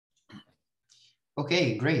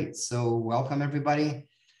Okay, great. So welcome everybody.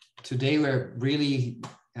 Today we're really,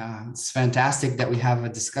 it's fantastic that we have a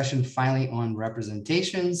discussion finally on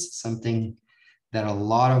representations, something that a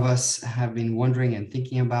lot of us have been wondering and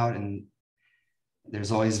thinking about. And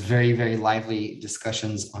there's always very, very lively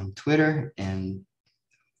discussions on Twitter and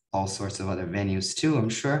all sorts of other venues too, I'm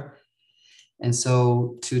sure. And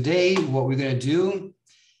so today what we're going to do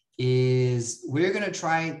is we're going to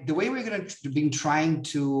try, the way we're going to be trying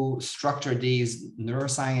to structure these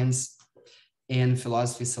neuroscience and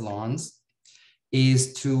philosophy salons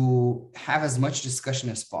is to have as much discussion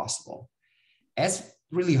as possible. It's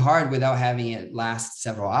really hard without having it last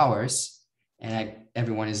several hours, and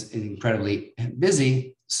everyone is incredibly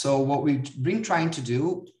busy. So what we've been trying to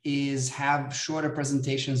do is have shorter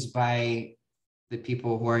presentations by the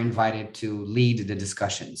people who are invited to lead the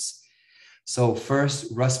discussions. So first,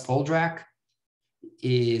 Russ Poldrack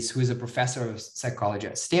who is a professor of psychology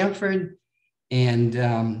at Stanford and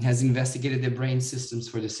has investigated the brain systems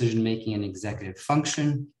for decision-making and executive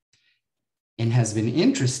function, and has been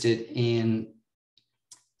interested in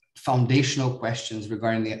foundational questions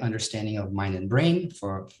regarding the understanding of mind and brain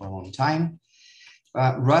for a long time.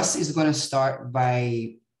 Russ is going to start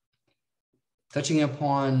by touching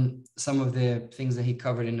upon some of the things that he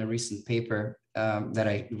covered in a recent paper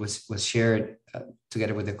that was shared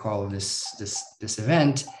together with the call of this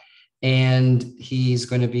event. And he's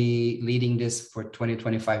going to be leading this for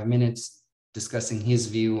 20-25 minutes, discussing his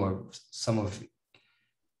view or some of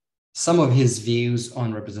his views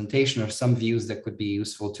on representation, or some views that could be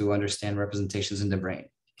useful to understand representations in the brain.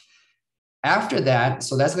 After that,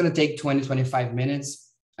 so that's going to take 20-25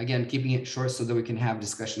 minutes, again, keeping it short so that we can have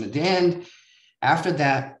discussion at the end. After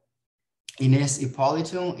that, Ines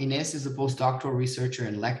Hipolito. Ines is a postdoctoral researcher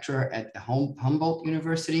and lecturer at Humboldt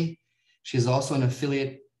University. She's also an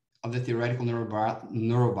affiliate of the Theoretical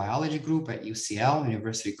Neurobiology Group at UCL,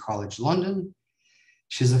 University College London.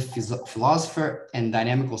 She's a philosopher and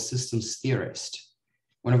dynamical systems theorist.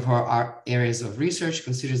 One of her areas of research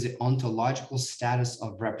considers the ontological status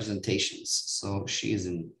of representations. So she is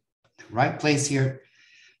in the right place here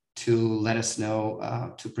to let us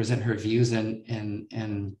know, to present her views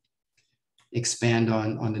and expand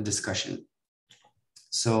on the discussion.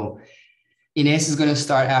 So Ines is going to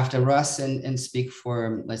start after Russ and speak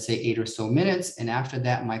for, let's say, 8 or so minutes. And after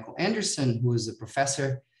that, Michael Anderson, who is a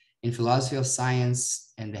professor in philosophy of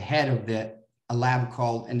science and the head of a lab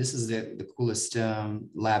called, and this is the coolest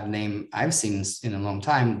lab name I've seen in a long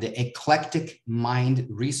time, the Eclectic Mind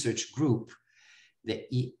Research Group, the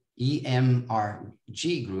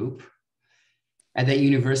EMRG group at the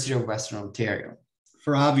University of Western Ontario.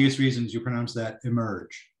 For obvious reasons, you pronounce that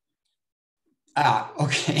emerge.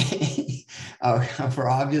 Okay. For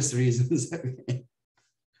obvious reasons.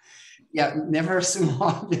 Yeah, never assume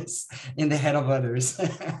obvious in the head of others.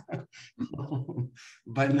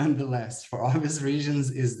 But nonetheless, for obvious reasons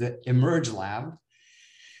is the Emerge Lab.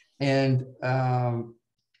 And one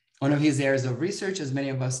of his areas of research, as many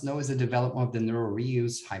of us know, is the development of the neural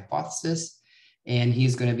reuse hypothesis. And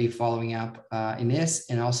he's going to be following up Ines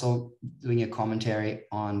and also doing a commentary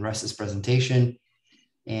on Russ's presentation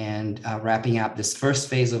and wrapping up this first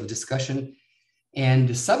phase of discussion. And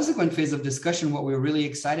the subsequent phase of discussion, what we're really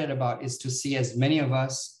excited about is to see as many of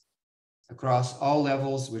us across all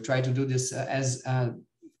levels. We try to do this as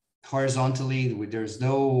horizontally. There's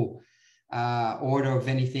no order of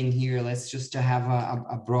anything here. Let's just have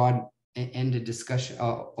a broad-ended discussion,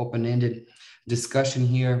 open-ended discussion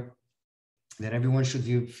here, that everyone should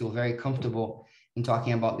feel very comfortable in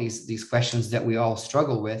talking about these questions that we all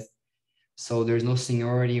struggle with. So there's no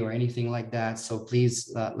seniority or anything like that. So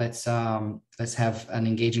please, let's have an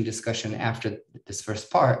engaging discussion after this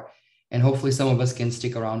first part. And hopefully some of us can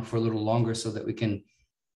stick around for a little longer so that we can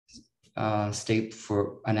stay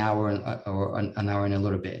for an hour or an hour and a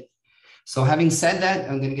little bit. So having said that,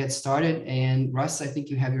 I'm going to get started. And Russ, I think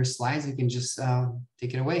you have your slides. You can just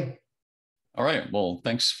take it away. All right. Well,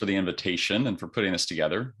 thanks for the invitation and for putting this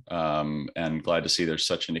together. And glad to see there's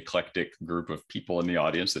such an eclectic group of people in the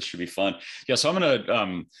audience. This should be fun. Yeah, so I'm going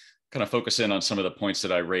to kind of focus in on some of the points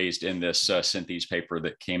that I raised in this Synthes paper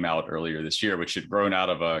that came out earlier this year, which had grown out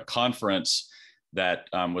of a conference that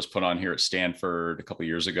was put on here at Stanford a couple of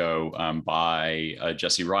years ago by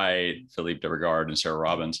Jesse Wright, Philippe de Regard, and Sarah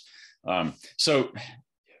Robbins. So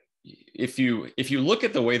if you look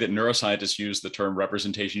at the way that neuroscientists use the term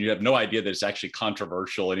representation, you have no idea that it's actually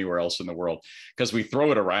controversial anywhere else in the world, because we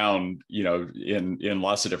throw it around, in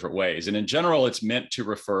lots of different ways. And in general, it's meant to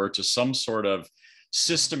refer to some sort of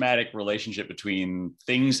systematic relationship between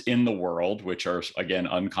things in the world, which are, again,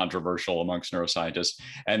 uncontroversial amongst neuroscientists,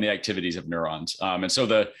 and the activities of neurons. And so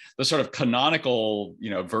the sort of canonical,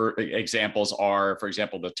 examples are, for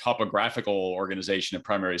example, the topographical organization of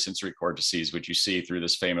primary sensory cortices, which you see through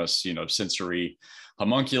this famous, sensory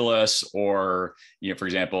homunculus, or, for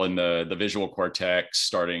example, in the visual cortex,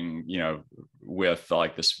 starting, with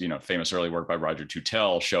like this, famous early work by Roger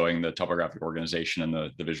Tuttle showing the topographic organization in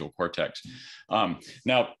the visual cortex.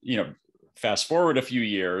 Now, fast forward a few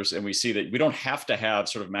years and we see that we don't have to have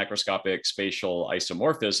sort of macroscopic spatial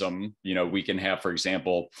isomorphism. We can have, for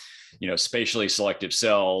example, spatially selective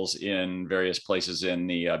cells in various places in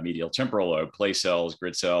the medial temporal lobe, place cells,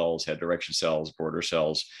 grid cells, head direction cells, border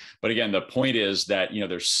cells. But again, the point is that,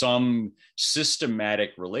 there's some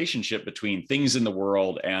systematic relationship between things in the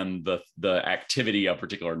world and the activity of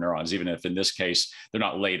particular neurons, even if in this case, they're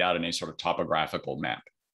not laid out in any sort of topographical map.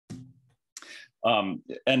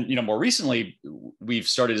 And more recently, we've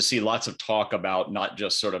started to see lots of talk about not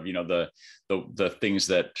just sort of the things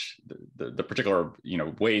that the particular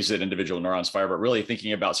ways that individual neurons fire, but really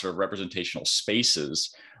thinking about sort of representational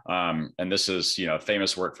spaces. And this is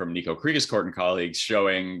famous work from Nico Kriegescourt and colleagues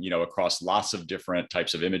showing across lots of different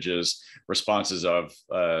types of images responses of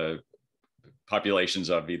populations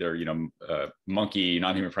of either monkey,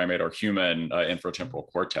 non-human primate, or human inferotemporal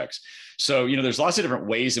cortex. So there's lots of different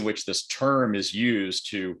ways in which this term is used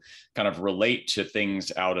to kind of relate to things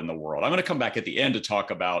out in the world. I'm going to come back at the end to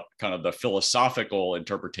talk about kind of the philosophical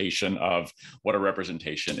interpretation of what a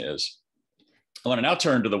representation is. I want to now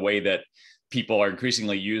turn to the way that people are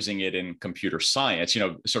increasingly using it in computer science.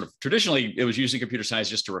 Sort of traditionally, it was used in computer science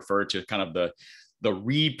just to refer to kind of the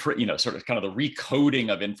sort of kind of the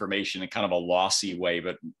recoding of information in kind of a lossy way,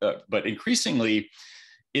 but increasingly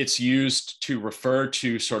it's used to refer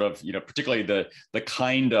to sort of, particularly the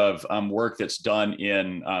kind of work that's done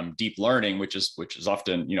in deep learning, which is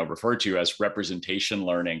often, referred to as representation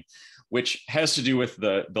learning, which has to do with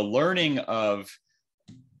the learning of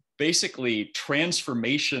basically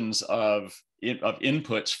transformations of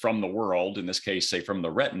inputs from the world, in this case, say from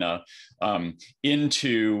the retina,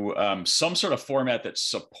 into some sort of format that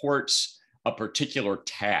supports a particular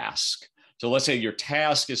task. So let's say your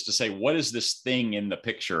task is to say, what is this thing in the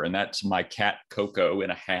picture? And that's my cat, Coco, in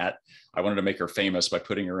a hat. I wanted to make her famous by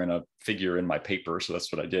putting her in a figure in my paper. So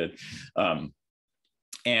that's what I did.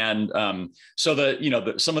 So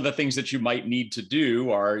some of the things that you might need to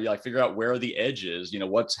do are like figure out where are the edges,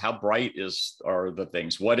 how bright are the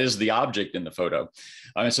things, what is the object in the photo.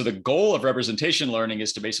 And so the goal of representation learning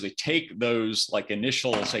is to basically take those like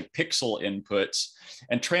initial, say, pixel inputs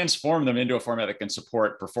and transform them into a format that can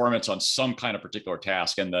support performance on some kind of particular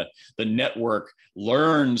task. And the network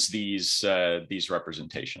learns these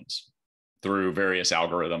representations through various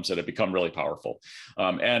algorithms that have become really powerful.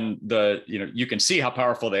 And you can see how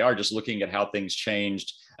powerful they are just looking at how things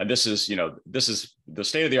changed. And this is the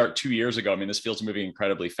state of the art 2 years ago. I mean, this field's moving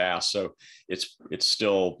incredibly fast. So it's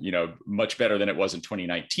still, much better than it was in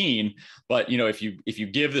 2019. But, if you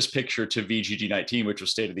give this picture to VGG19, which was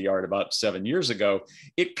state of the art about 7 years ago,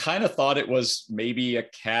 it kind of thought it was maybe a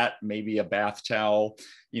cat, maybe a bath towel,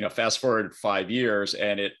 fast forward 5 years,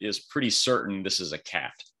 and it is pretty certain this is a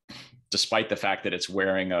cat, despite the fact that it's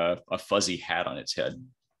wearing a fuzzy hat on its head.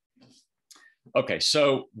 Okay,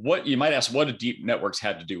 so what you might ask, what do deep networks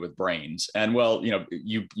have to do with brains? And well,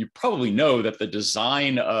 you probably know that the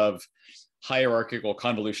design of hierarchical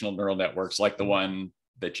convolutional neural networks, like the one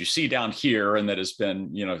that you see down here, and that has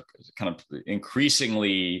been, kind of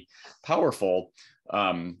increasingly powerful,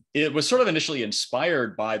 it was sort of initially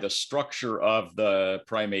inspired by the structure of the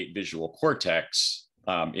primate visual cortex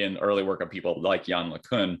in early work of people like Jan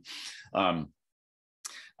LeCun.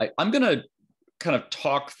 I'm going to kind of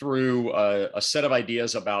talk through a set of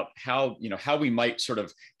ideas about how we might sort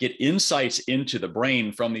of get insights into the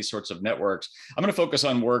brain from these sorts of networks. I'm going to focus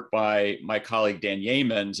on work by my colleague Dan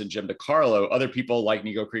Yeamans and Jim DiCarlo. Other people like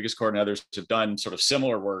Nico Kriegescourt and others have done sort of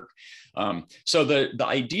similar work. So the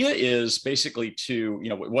idea is basically to,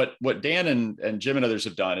 what Dan and Jim and others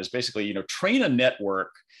have done is basically, train a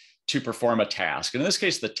network to perform a task. And in this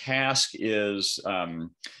case, the task is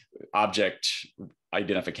object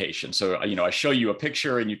identification. So, I show you a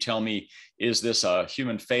picture and you tell me, is this a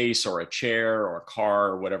human face or a chair or a car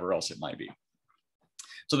or whatever else it might be?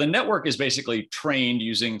 So the network is basically trained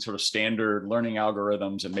using sort of standard learning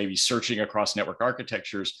algorithms and maybe searching across network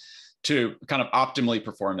architectures to kind of optimally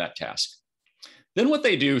perform that task. Then what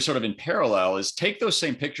they do sort of in parallel is take those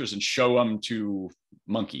same pictures and show them to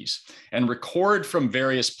monkeys and record from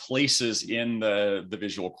various places in the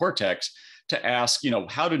visual cortex to ask,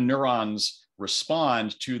 how do neurons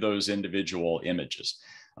respond to those individual images.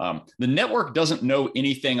 The network doesn't know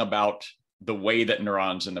anything about the way that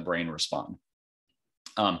neurons in the brain respond.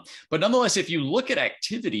 But nonetheless, if you look at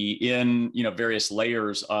activity in various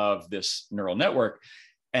layers of this neural network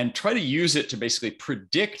and try to use it to basically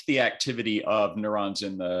predict the activity of neurons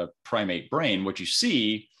in the primate brain, what you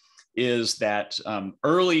see is that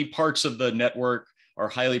early parts of the network are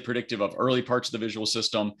highly predictive of early parts of the visual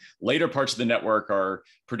system. Later parts of the network are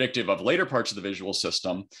predictive of later parts of the visual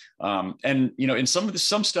system. And in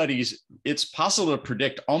some studies, it's possible to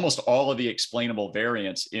predict almost all of the explainable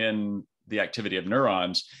variants in the activity of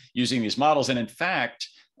neurons using these models. And in fact,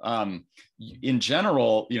 in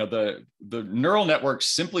general, the neural networks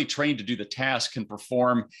simply trained to do the task can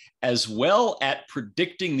perform as well at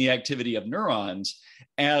predicting the activity of neurons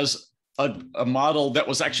as a model that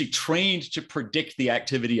was actually trained to predict the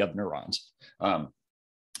activity of neurons.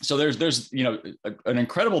 So there's an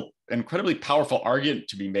incredibly powerful argument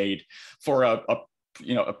to be made for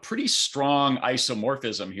a pretty strong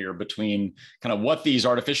isomorphism here between kind of what these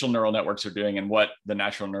artificial neural networks are doing and what the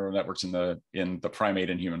natural neural networks in the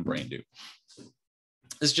primate and human brain do.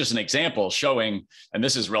 This is just an example showing, and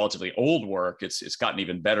this is relatively old work, it's gotten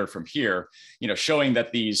even better from here, showing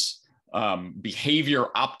that these behavior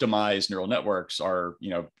optimized neural networks are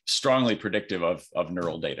strongly predictive of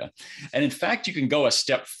neural data. And in fact, you can go a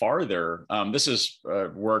step farther. This is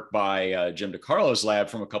work by Jim DiCarlo's lab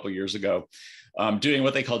from a couple of years ago, doing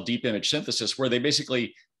what they call deep image synthesis, where they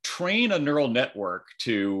basically train a neural network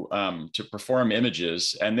to perform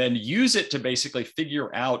images and then use it to basically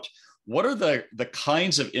figure out what are the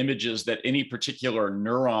kinds of images that any particular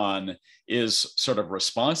neuron is sort of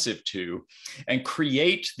responsive to, and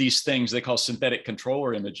create these things they call synthetic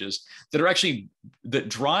controller images that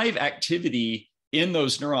drive activity in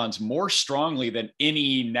those neurons more strongly than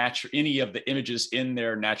any of the images in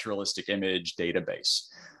their naturalistic image database.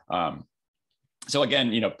 So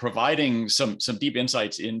again, providing some deep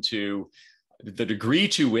insights into the degree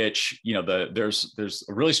to which there's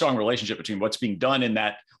a really strong relationship between what's being done in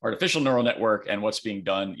that artificial neural network and what's being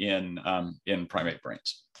done in primate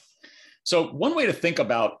brains. So one way to think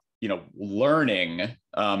about learning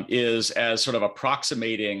is as sort of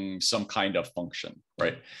approximating some kind of function,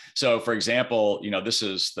 right? So for example, this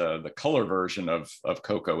is the color version of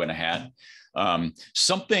Coco in a Hat.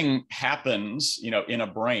 Something happens in a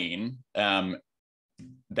brain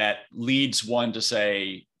that leads one to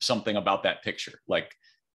say something about that picture, like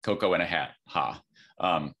Coco in a hat, ha.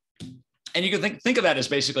 And you can think of that as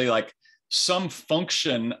basically like some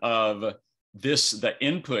function of the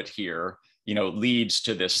input here, leads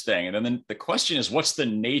to this thing. And then the question is, what's the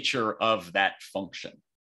nature of that function?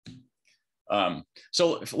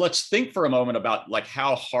 So let's think for a moment about like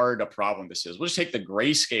how hard a problem this is. We'll just take the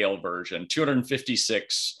grayscale version,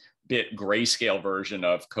 256-bit grayscale version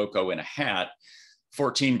of Coco in a Hat,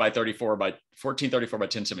 1434 by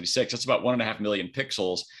 1076. That's about 1.5 million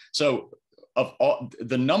pixels. So of all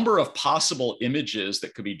the number of possible images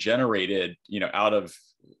that could be generated, out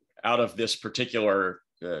of this particular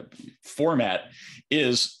format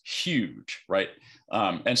is huge, right?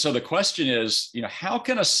 And so the question is, how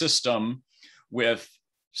can a system with,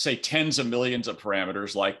 say, tens of millions of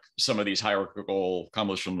parameters, like some of these hierarchical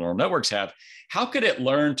convolutional neural networks have, how could it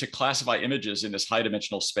learn to classify images in this high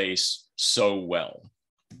dimensional space so well?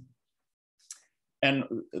 And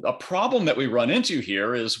a problem that we run into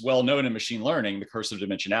here is well known in machine learning, the curse of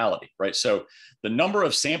dimensionality, right? So the number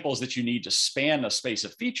of samples that you need to span a space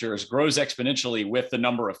of features grows exponentially with the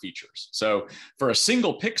number of features. So for a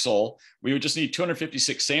single pixel, we would just need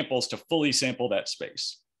 256 samples to fully sample that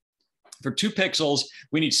space. For 2 pixels,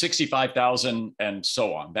 we need 65,000 and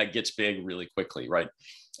so on. That gets big really quickly, right?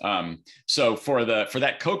 So for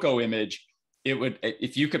that Coco image, it would,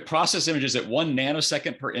 if you could process images at 1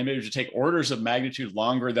 nanosecond per image, it would take orders of magnitude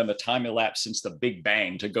longer than the time elapsed since the Big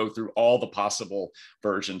Bang to go through all the possible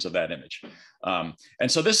versions of that image. And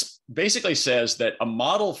so this basically says that a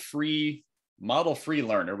model-free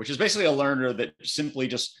learner, which is basically a learner that simply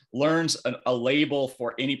just learns a label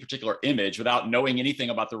for any particular image without knowing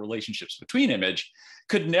anything about the relationships between image,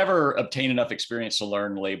 could never obtain enough experience to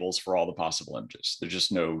learn labels for all the possible images. There's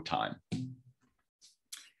just no time.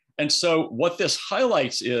 And so what this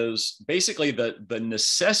highlights is basically the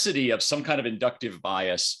necessity of some kind of inductive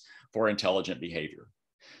bias for intelligent behavior.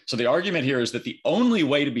 So the argument here is that the only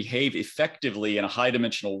way to behave effectively in a high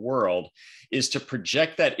dimensional world is to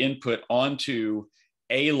project that input onto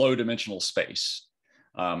a low dimensional space.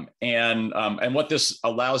 And what this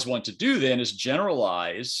allows one to do then is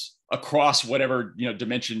generalize across whatever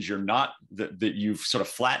dimensions you're not that you've sort of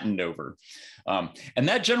flattened over. And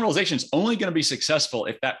that generalization is only going to be successful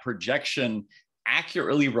if that projection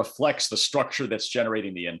accurately reflects the structure that's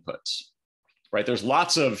generating the inputs, right?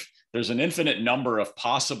 There's an infinite number of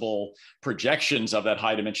possible projections of that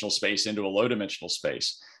high dimensional space into a low dimensional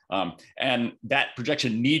space. And that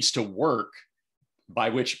projection needs to work, by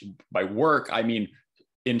work, I mean,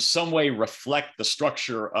 in some way reflect the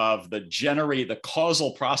structure of the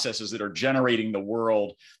causal processes that are generating the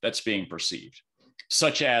world that's being perceived,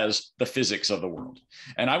 such as the physics of the world.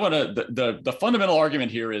 And the fundamental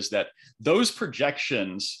argument here is that those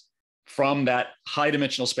projections from that high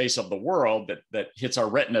dimensional space of the world that hits our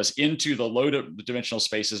retinas into the low dimensional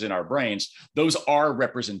spaces in our brains, those are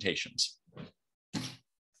representations.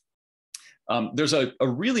 There's a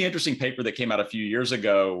really interesting paper that came out a few years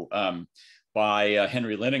ago by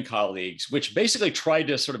Henry Lin and colleagues, which basically tried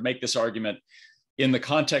to sort of make this argument in the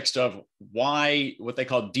context of why what they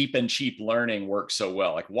call deep and cheap learning works so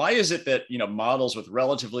well. Like, why is it that models with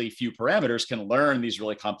relatively few parameters can learn these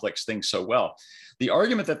really complex things so well? The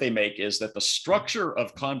argument that they make is that the structure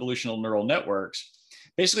of convolutional neural networks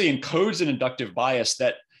basically encodes an inductive bias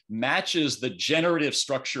that matches the generative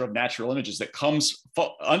structure of natural images that comes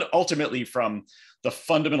ultimately from the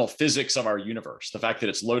fundamental physics of our universe, the fact that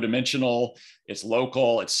it's low dimensional, it's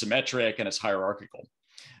local, it's symmetric, and it's hierarchical.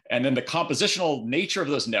 And then the compositional nature of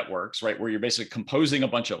those networks, right, where you're basically composing a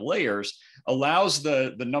bunch of layers, allows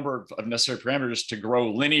the number of necessary parameters to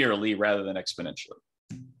grow linearly rather than exponentially.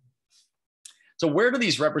 So where do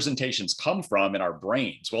these representations come from in our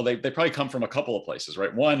brains? Well, they probably come from a couple of places,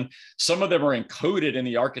 right? One, some of them are encoded in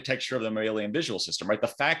the architecture of the mammalian visual system, right? The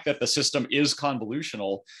fact that the system is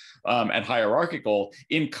convolutional and hierarchical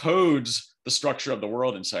encodes the structure of the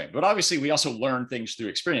world in some way. But obviously, we also learn things through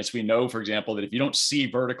experience. We know, for example, that if you don't see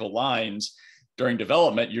vertical lines during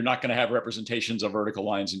development, you're not going to have representations of vertical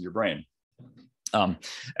lines in your brain.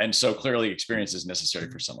 And so clearly experience is necessary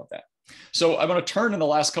for some of that. So I'm going to turn in the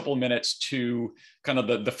last couple of minutes to kind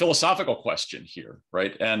of the philosophical question here,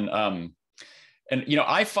 right? And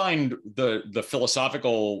I find the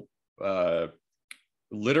philosophical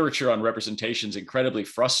literature on representations incredibly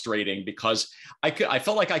frustrating because I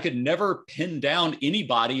felt like I could never pin down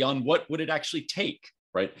anybody on what would it actually take.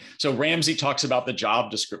 Right. So Ramsey talks about the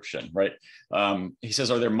job description, right? He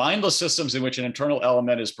says, are there mindless systems in which an internal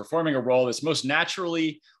element is performing a role that's most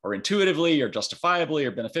naturally or intuitively or justifiably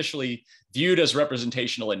or beneficially viewed as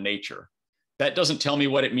representational in nature? That doesn't tell me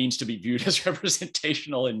what it means to be viewed as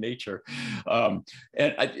representational in nature. And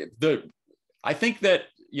I think that,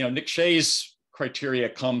 Nick Shea's criteria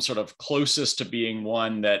comes sort of closest to being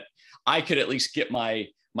one that I could at least get my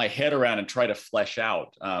head around and try to flesh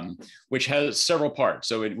out, which has several parts.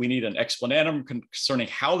 So we need an explanandum concerning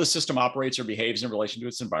how the system operates or behaves in relation to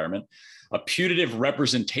its environment, a putative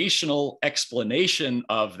representational explanation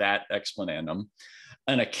of that explanandum,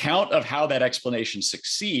 an account of how that explanation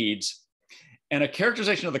succeeds, and a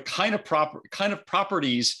characterization of the kind of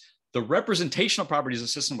properties, the representational properties the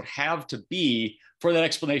system would have to be for that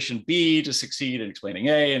explanation B to succeed in explaining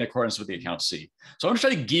A in accordance with the account C. So I'm going to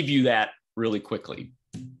try to give you that really quickly.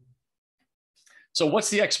 So what's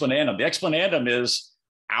the explanandum? The explanandum is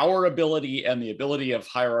our ability and the ability of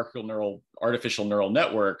hierarchical artificial neural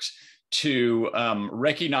networks to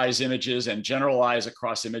recognize images and generalize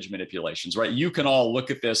across image manipulations, right? You can all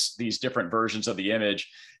look at these different versions of the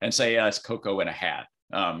image and say, yeah, it's Coco in a hat.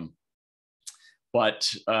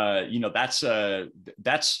 But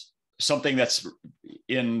that's something that's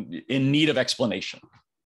in need of explanation.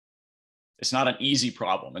 It's not an easy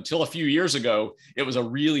problem. Until a few years ago, it was a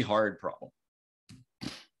really hard problem.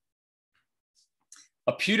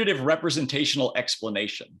 A putative representational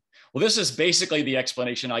explanation. Well, this is basically the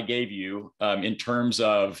explanation I gave you in terms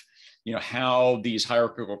of how these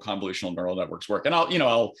hierarchical convolutional neural networks work. And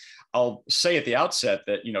I'll say at the outset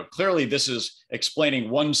that clearly this is explaining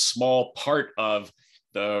one small part of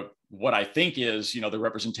what I think is the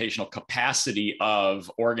representational capacity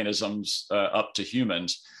of organisms up to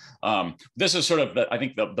humans. This is sort of I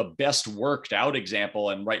think the best worked out example.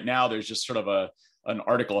 And right now there's just sort of an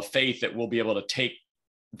article of faith that we'll be able to take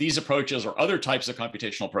these approaches or other types of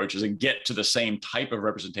computational approaches and get to the same type of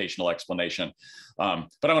representational explanation. But I'm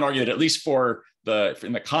going to argue that at least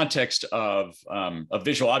in the context of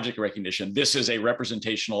visual object recognition, this is a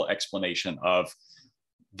representational explanation of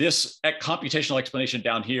this computational explanation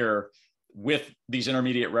down here with these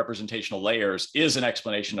intermediate representational layers is an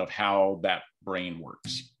explanation of how that brain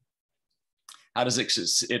works. How does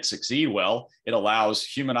it succeed? Well, it allows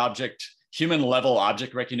human level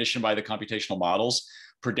object recognition by the computational models,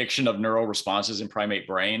 prediction of neural responses in primate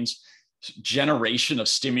brains, generation of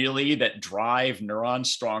stimuli that drive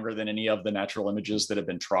neurons stronger than any of the natural images that have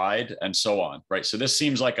been tried, and so on, right? So this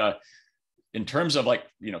seems like in terms of like,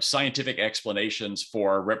 scientific explanations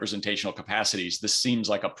for representational capacities, this seems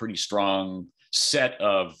like a pretty strong set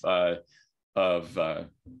of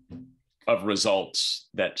results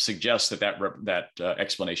that suggest that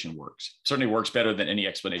explanation works. Certainly works better than any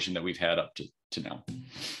explanation that we've had up to now.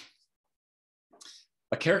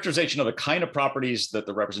 A characterization of the kind of properties that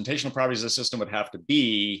the representational properties of the system would have to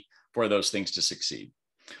be for those things to succeed.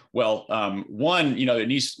 Well, one,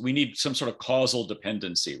 we need some sort of causal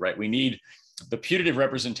dependency, right? We need the putative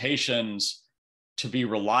representations to be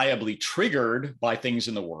reliably triggered by things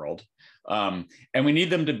in the world. And we need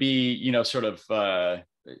them to be,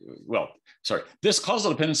 this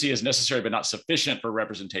causal dependency is necessary but not sufficient for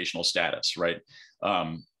representational status, right?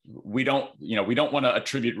 We don't want to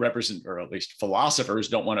attribute or at least philosophers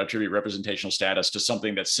don't want to attribute representational status to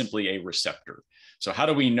something that's simply a receptor. So how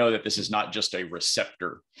do we know that this is not just a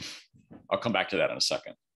receptor? I'll come back to that in a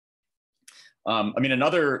second. What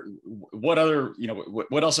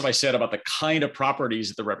else have I said about the kind of properties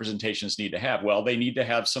that the representations need to have? Well, they need to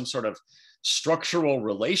have some sort of structural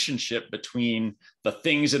relationship between the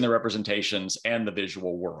things in the representations and the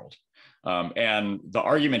visual world. And the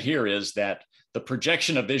argument here is that the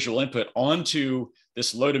projection of visual input onto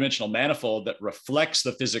this low dimensional manifold that reflects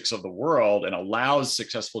the physics of the world and allows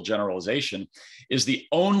successful generalization is the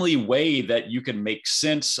only way that you can make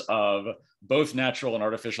sense of both natural and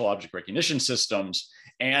artificial object recognition systems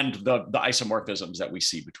and the isomorphisms that we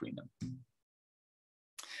see between them.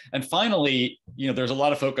 And finally, there's a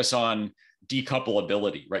lot of focus on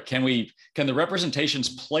decoupleability, right? Can the representations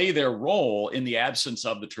play their role in the absence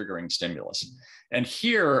of the triggering stimulus? And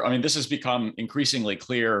here, this has become increasingly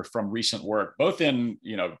clear from recent work, both in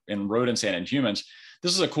rodents and in humans.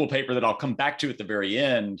 This is a cool paper that I'll come back to at the very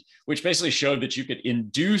end, which basically showed that you could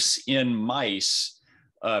induce in mice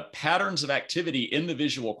patterns of activity in the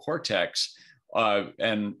visual cortex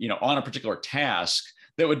and on a particular task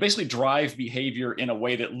that would basically drive behavior in a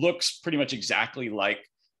way that looks pretty much exactly like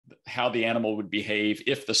how the animal would behave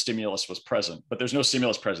if the stimulus was present, but there's no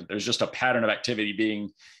stimulus present. There's just a pattern of activity being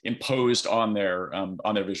imposed on their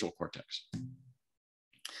visual cortex. I'm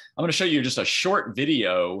going to show you just a short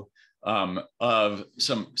video of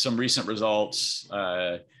some recent results,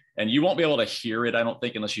 and you won't be able to hear it, I don't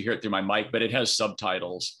think, unless you hear it through my mic, but it has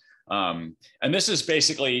subtitles. And this is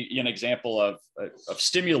basically an example of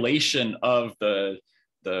stimulation of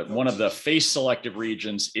one of the face selective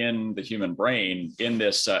regions in the human brain in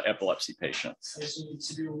this epilepsy patient.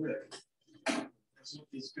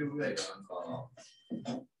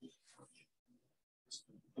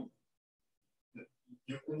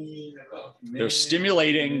 They're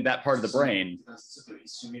stimulating that part of the brain,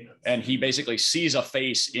 and he basically sees a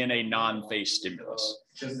face in a non-face stimulus.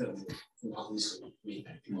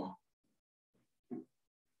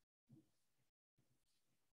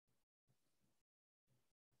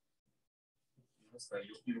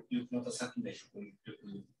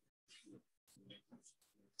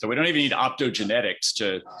 So we don't even need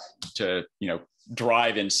optogenetics to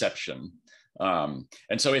drive inception. And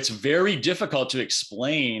so it's very difficult to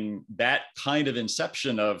explain that kind of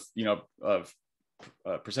inception of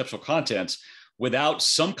perceptual contents without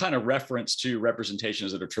some kind of reference to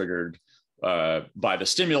representations that are triggered by the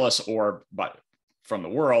stimulus or from the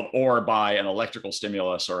world, or by an electrical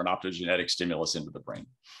stimulus or an optogenetic stimulus into the brain.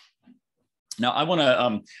 Now, I want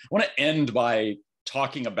to end by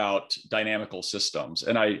talking about dynamical systems.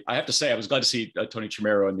 And I have to say, I was glad to see Tony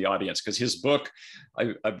Chimero in the audience, because his book,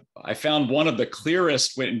 I found one of the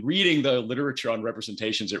clearest, when reading the literature on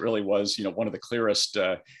representations, it really was, one of the clearest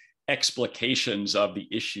explications of the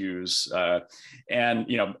issues. And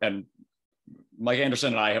Mike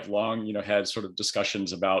Anderson and I have long, had sort of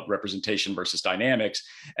discussions about representation versus dynamics.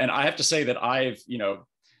 And I have to say that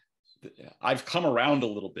I've come around a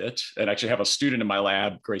little bit, and actually have a student in my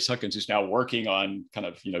lab, Grace Huckins, who's now working on kind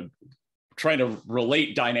of, trying to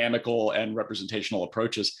relate dynamical and representational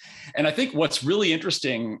approaches. And I think what's really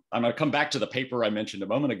interesting, I'm going to come back to the paper I mentioned a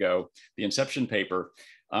moment ago, the Inception paper.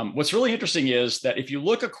 What's really interesting is that if you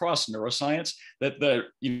look across neuroscience, that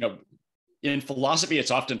in philosophy, it's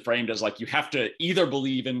often framed as like you have to either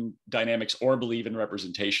believe in dynamics or believe in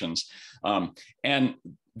representations. And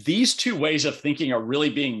these two ways of thinking are really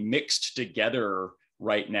being mixed together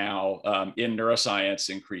right now in neuroscience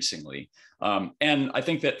increasingly. And I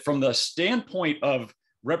think that from the standpoint of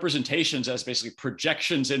representations as basically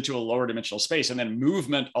projections into a lower dimensional space and then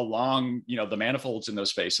movement along the manifolds in those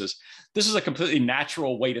spaces, this is a completely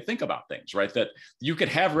natural way to think about things, right? That you could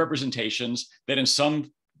have representations that in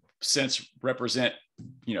some sense represent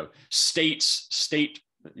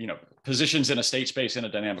positions in a state space in a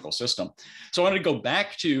dynamical system. So I wanted to go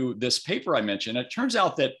back to this paper I mentioned. It turns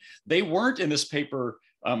out that they weren't in this paper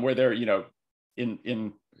where they're,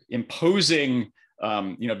 in imposing,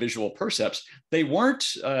 visual percepts. They weren't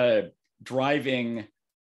driving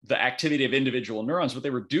the activity of individual neurons. What they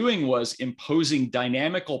were doing was imposing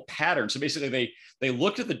dynamical patterns. So basically they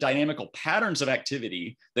looked at the dynamical patterns of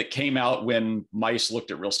activity that came out when mice looked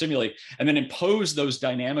at real stimuli and then imposed those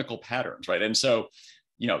dynamical patterns, right? And so,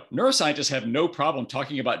 neuroscientists have no problem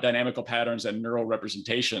talking about dynamical patterns and neural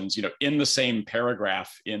representations, in the same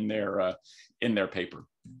paragraph in their paper.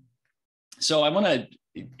 So I want to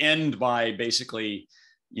end by basically,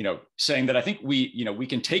 saying that I think we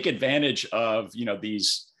can take advantage of,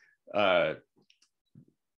 these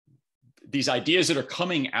ideas that are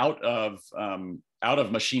coming out of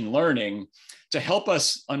machine learning to help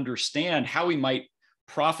us understand how we might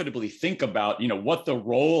profitably think about, what the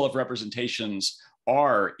role of representations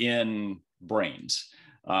are in brains.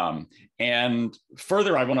 And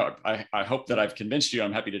further, I hope that I've convinced you,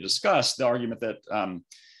 I'm happy to discuss the argument that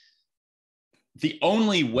the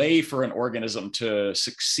only way for an organism to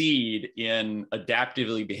succeed in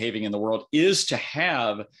adaptively behaving in the world is to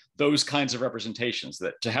have those kinds of representations,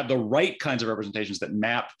 to have the right kinds of representations that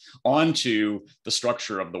map onto the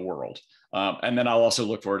structure of the world. And then I'll also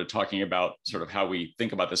look forward to talking about sort of how we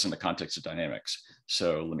think about this in the context of dynamics.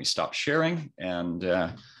 So let me stop sharing and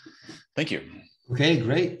thank you. Okay,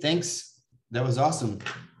 great. Thanks. That was awesome.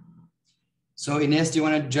 So Ines, do you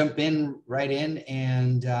want to jump right in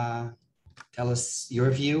and tell us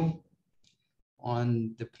your view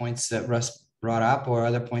on the points that Russ brought up or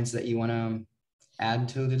other points that you want to add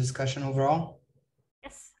to the discussion overall?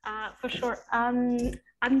 Yes, for sure. I'm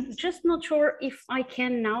just not sure if I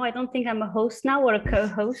can now. I don't think I'm a host now or a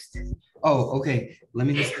co-host. Oh, okay. Let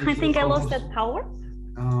me just. I think I lost that power.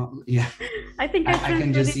 Yeah. I think I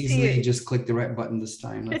can just easily just click the right button this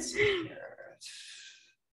time. Let's see here.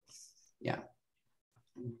 Yeah.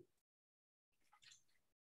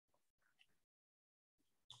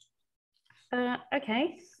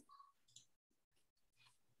 Okay.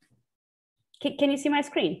 Can you see my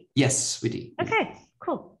screen? Yes, we do. Okay,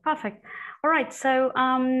 cool, perfect. All right, so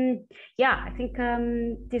yeah, I think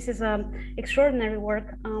this is extraordinary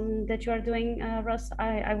work that you are doing, Russ.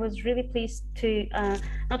 I was really pleased to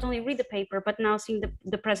not only read the paper, but now seeing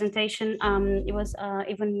the presentation, it was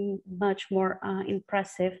even much more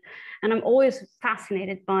impressive. And I'm always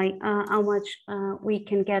fascinated by how much we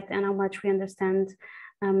can get and how much we understand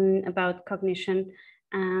about cognition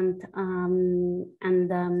and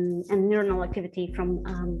neuronal activity from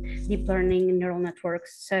deep learning and neural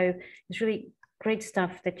networks. So it's really great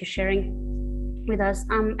stuff that you're sharing with us.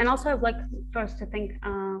 And also I'd like first to thank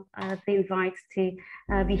the invite to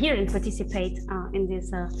be here and participate in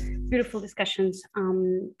these beautiful discussions.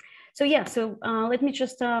 So yeah, so let me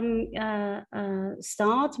just start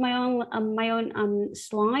my own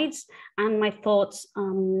slides and my thoughts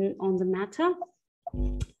on the matter.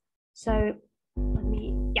 So let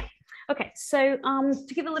me, yeah. Okay, so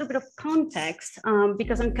to give a little bit of context,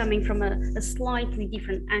 because I'm coming from a slightly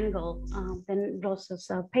different angle than Ross's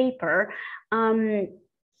paper,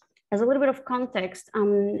 as a little bit of context,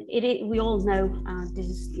 we all know, this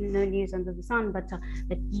is no news under the sun, but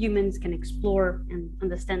that humans can explore and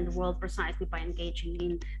understand the world precisely by engaging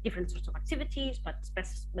in different sorts of activities, but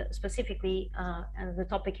specifically the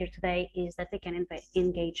topic here today is that they can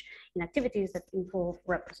engage in activities that involve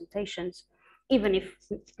representations, even if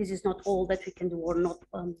this is not all that we can do or not,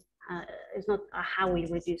 is not how we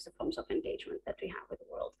reduce the forms of engagement that we have with the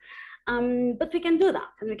world. But we can do that,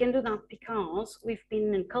 and we can do that because we've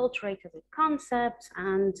been enculturated with concepts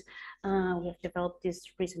and we've developed these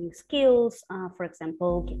reasoning skills, for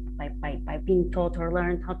example, by being taught or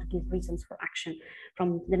learned how to give reasons for action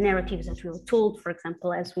from the narratives that we were told, for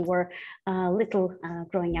example, as we were little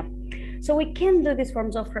growing up. So we can do these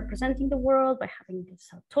forms of representing the world by having these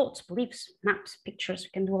thoughts, beliefs, maps, pictures. We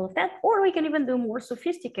can do all of that, or we can even do more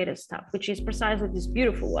sophisticated stuff, which is precisely this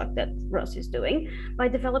beautiful work that Russ is doing by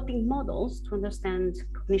developing models to understand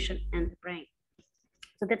cognition and the brain.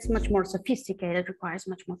 So that's much more sophisticated, requires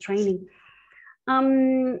much more training.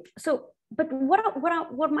 But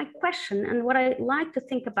what my question and what I like to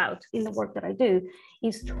think about in the work that I do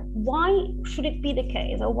is, why should it be the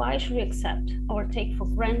case, or why should we accept or take for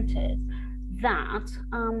granted that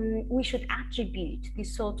we should attribute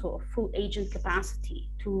this sort of full agent capacity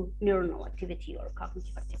to neuronal activity or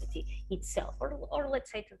cognitive activity itself, or let's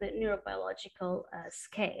say to the neurobiological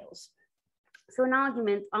scales? So an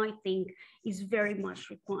argument, I think, is very much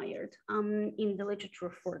required in the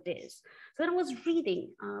literature for this. So I was reading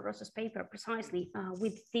Russell's paper precisely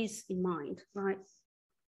with this in mind, right?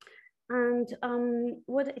 And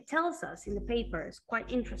what it tells us in the paper is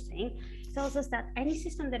quite interesting. It tells us that any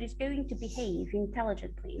system that is going to behave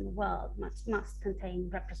intelligently in the world must contain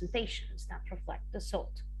representations that reflect the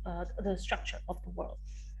structure of the world.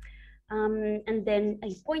 And then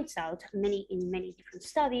he points out in many different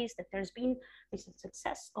studies that there's been recent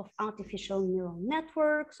success of artificial neural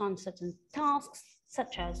networks on certain tasks,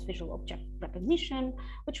 such as visual object recognition,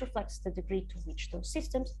 which reflects the degree to which those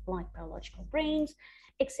systems, like biological brains,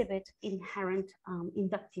 exhibit inherent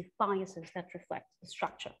inductive biases that reflect the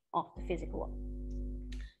structure of the physical world.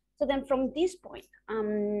 So then from this point,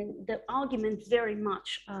 the argument very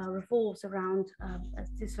much revolves around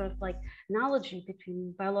this sort of like analogy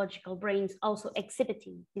between biological brains also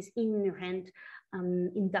exhibiting these inherent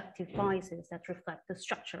inductive biases that reflect the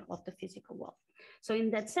structure of the physical world. So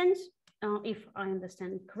in that sense, if I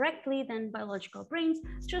understand correctly, then biological brains,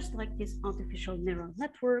 just like these artificial neural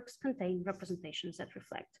networks, contain representations that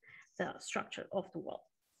reflect the structure of the world.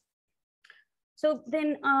 So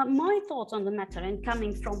then my thoughts on the matter, and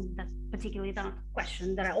coming from that particularly that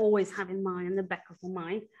question that I always have in mind, in the back of my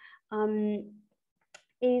mind,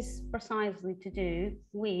 is precisely to do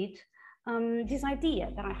with this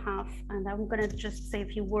idea that I have, and I'm going to just say a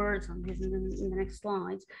few words on this in the next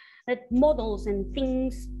slides, that models and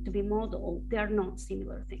things to be modeled, they are not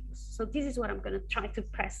similar things. So this is what I'm going to try to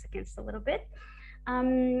press against a little bit.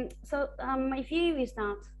 My view is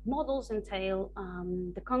that models entail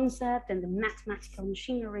the concept and the mathematical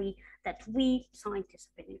machinery that we scientists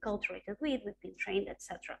have been enculturated with, we've been trained,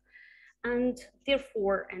 etc. And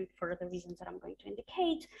therefore, and for the reasons that I'm going to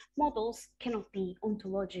indicate, models cannot be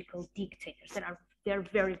ontological dictators. They're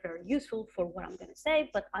very, very useful for what I'm going to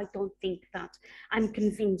say, but I don't think that I'm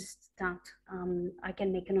convinced that I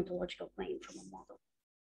can make an ontological claim from a model.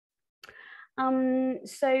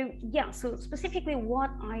 So specifically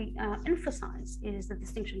what I emphasize is the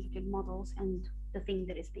distinction between models and the thing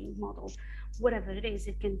that is being modeled. Whatever it is,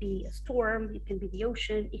 it can be a storm, it can be the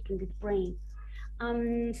ocean, it can be the brain.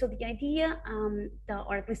 So the idea,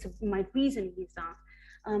 or at least my reasoning is that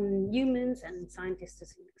humans and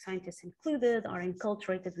scientists included are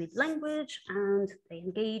enculturated with language, and they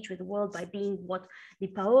engage with the world by being what Di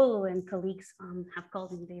Paolo and colleagues have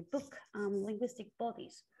called in their book, linguistic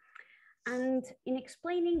bodies. And in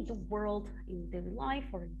explaining the world in daily life,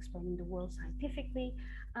 or in explaining the world scientifically,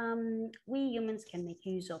 we humans can make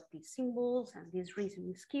use of these symbols and these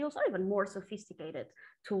reasoning skills, or even more sophisticated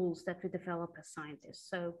tools that we develop as scientists.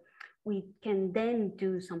 So we can then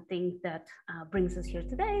do something that brings us here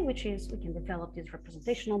today, which is we can develop these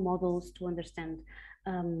representational models to understand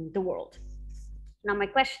the world. Now, my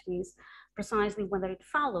question is precisely whether it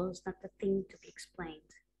follows that the thing to be explained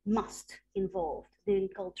must involve the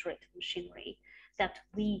enculturated machinery that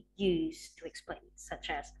we use to explain it, such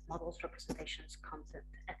as models, representations, content,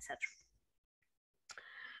 etc.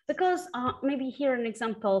 Because maybe here an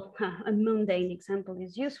example, a mundane example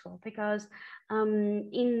is useful, because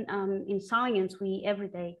in science, every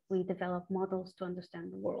day we develop models to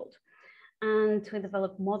understand the world. And we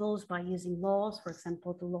develop models by using laws. For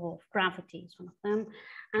example, the law of gravity is one of them.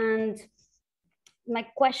 And my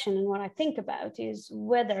question and what I think about is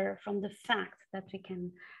whether, from the fact that we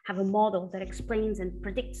can have a model that explains and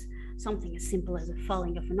predicts something as simple as a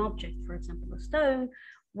falling of an object, for example, a stone,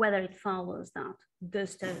 whether it follows that the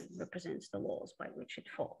stone represents the laws by which it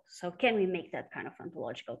falls. So can we make that kind of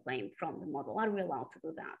ontological claim from the model? Are we allowed to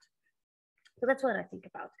do that? So that's what I think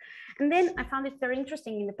about. And then I found it very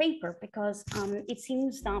interesting in the paper, because it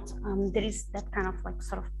seems that there is that kind of like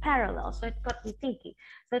sort of parallel. So it got me thinking.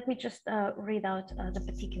 So let me just read out the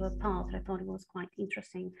particular part that I thought it was quite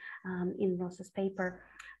interesting in Ross's paper.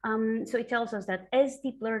 So it tells us that as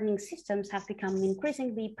deep learning systems have become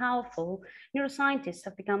increasingly powerful, neuroscientists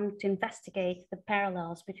have begun to investigate the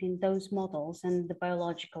parallels between those models and the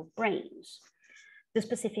biological brains. The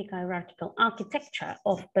specific hierarchical architecture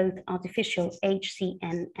of both artificial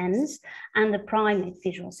HCNNs and the primate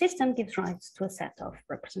visual system gives rise to a set of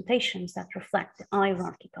representations that reflect the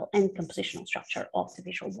hierarchical and compositional structure of the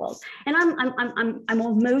visual world. And I'm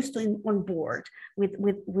almost on board with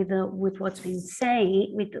what's been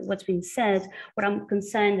said. What I'm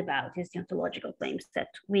concerned about is the ontological claims that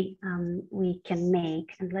we can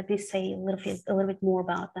make. And let me say a little bit more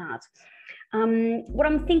about that. What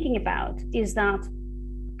I'm thinking about is that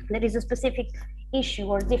there is a specific issue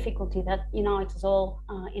or difficulty that unites us all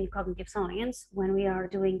in cognitive science when we are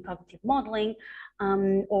doing cognitive modeling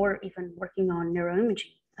or even working on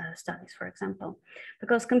neuroimaging studies, for example,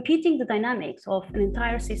 because computing the dynamics of an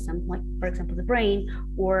entire system, like, for example, the brain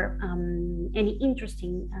or any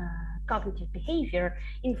interesting cognitive behavior,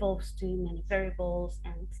 involves too many variables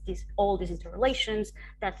and all these interrelations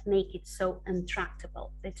that make it so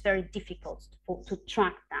untractable. It's very difficult to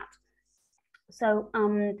track that. So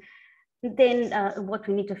then what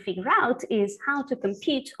we need to figure out is how to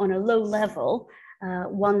compute on a low level,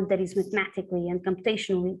 one that is mathematically and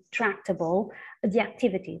computationally tractable, the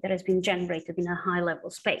activity that has been generated in a high level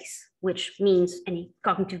space, which means any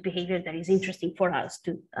cognitive behavior that is interesting for us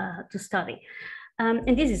to study.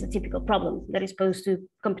 And this is a typical problem that is posed to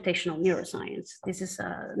computational neuroscience. This is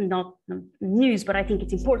not news, but I think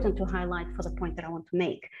it's important to highlight for the point that I want to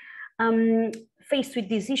make. Faced with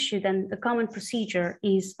this issue, then the common procedure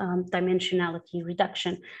is dimensionality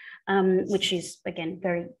reduction, which is, again,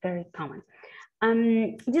 very, very common.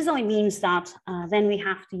 This only means that then we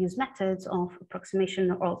have to use methods of approximation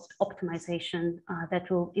or optimization that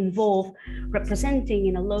will involve representing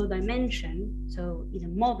in a low dimension, so in a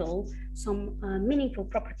model, some meaningful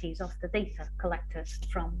properties of the data collected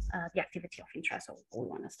from the activity of interest or we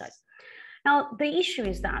want to study. Now, the issue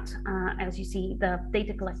is that, as you see, the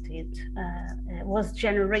data collected was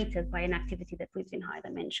generated by an activity that lives in high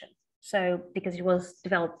dimension. So, because it was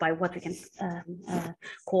developed by what we can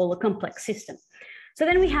call a complex system. So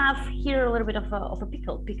then we have here a little bit of a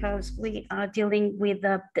pickle, because we are dealing with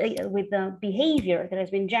the behavior that has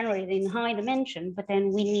been generated in high dimension, but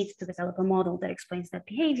then we need to develop a model that explains that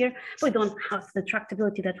behavior. We don't have the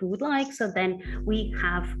tractability that we would like, so then we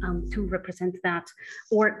have to represent that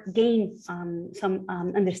or gain some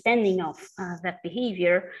understanding of that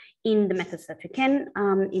behavior in the methods that we can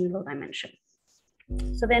in low dimension.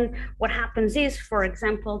 So then what happens is, for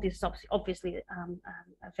example, this is obviously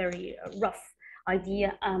a very rough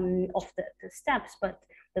idea of the steps, but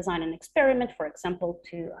design an experiment, for example,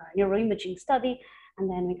 to neuroimaging study, and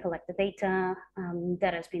then we collect the data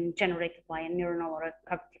that has been generated by a neuronal or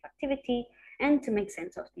cognitive activity. And to make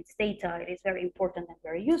sense of this data, it is very important and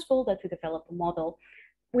very useful that we develop a model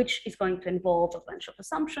which is going to involve a bunch of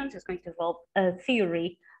assumptions. It's going to involve a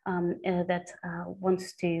theory that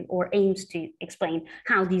wants to or aims to explain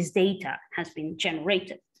how this data has been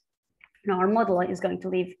generated. Now, our model is going to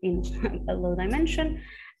live in a low dimension,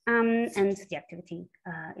 and the activity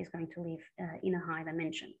is going to live in a high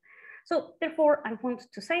dimension. So therefore, I want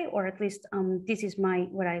to say, or at least this is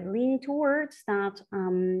what I lean towards, that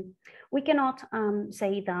we cannot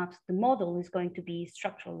say that the model is going to be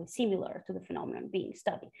structurally similar to the phenomenon being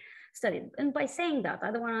studied. And by saying that,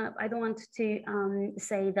 I don't want to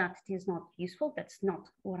say that it is not useful. That's not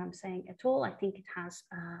what I'm saying at all. I think it has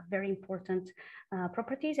very important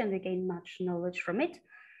properties, and we gain much knowledge from it.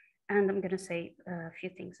 And I'm going to say a few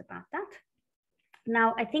things about that.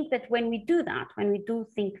 Now, I think that when we do that, when we do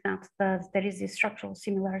think that there is this structural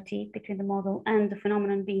similarity between the model and the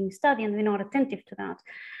phenomenon being studied, and we're not attentive to that,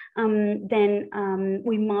 then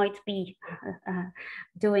we might be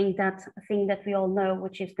doing that thing that we all know,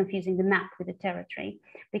 which is confusing the map with the territory,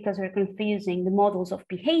 because we're confusing the models of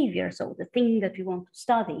behavior, so the thing that we want to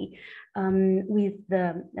study, with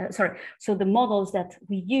the, so the models that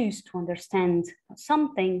we use to understand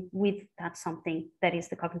something with that something that is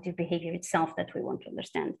the cognitive behavior itself that we want to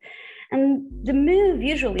understand. And the move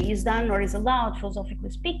usually is done, or is allowed, philosophically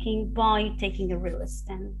speaking, by taking a realist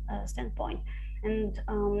standpoint, and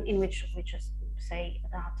in which we just say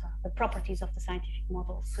that the properties of the scientific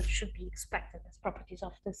model should be expected as properties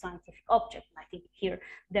of the scientific object. And I think here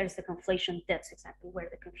there's the conflation. That's exactly where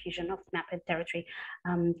the confusion of map and territory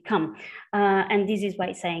come. And this is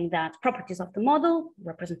by saying that properties of the model,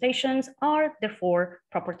 representations, are therefore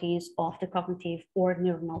properties of the cognitive or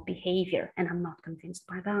neuronal behavior. And I'm not convinced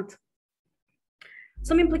by that.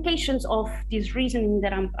 Some implications of this reasoning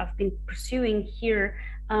that I've been pursuing here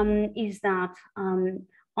is that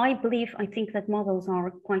I think that models are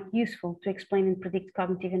quite useful to explain and predict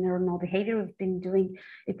cognitive and neuronal behavior. We've been doing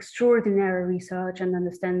extraordinary research and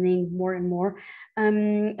understanding more and more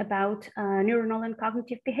about neuronal and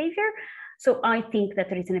cognitive behavior. So I think that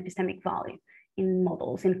there is an epistemic value in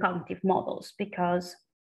models, in cognitive models, because,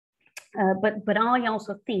 but I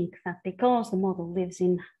also think that because the model lives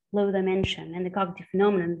in low dimension and the cognitive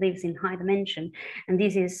phenomenon lives in high dimension, and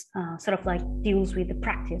this is sort of like deals with the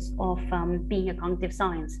practice of being a cognitive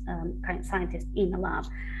scientist in a lab,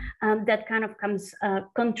 that kind of comes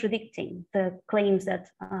contradicting the claims that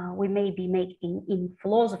we may be making in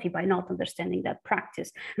philosophy by not understanding that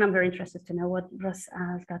practice. And I'm very interested to know what Russ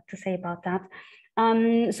has got to say about that.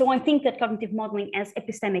 So I think that cognitive modeling has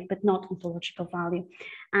epistemic but not ontological value,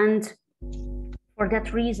 and for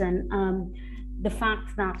that reason the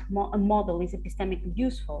fact that a model is epistemically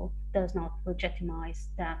useful does not legitimize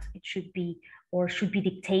that it should be or should be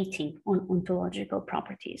dictating on ontological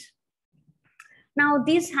properties. Now,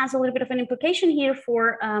 this has a little bit of an implication here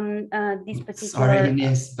for this particular. Sorry,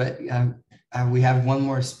 Ines, but we have one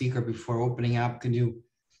more speaker before opening up. Can you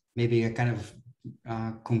maybe kind of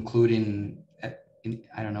conclude in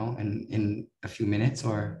I don't know, in a few minutes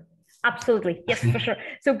or? Absolutely, yes, for sure.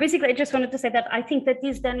 So basically, I just wanted to say that I think that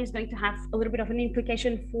this then is going to have a little bit of an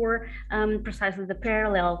implication for precisely the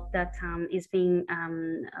parallel that is being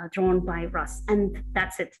drawn by Russ. And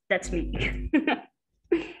that's it, that's me.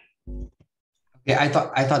 Okay, I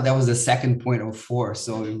thought that was the second 0.04,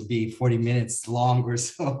 so it would be 40 minutes long or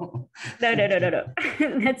so. No.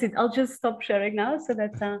 That's it. I'll just stop sharing now so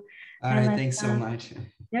that. All right, thanks so much.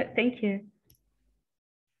 Yeah, thank you.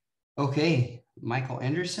 Okay, Michael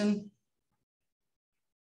Anderson.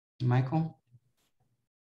 Michael.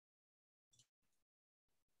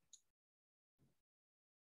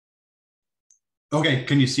 Okay,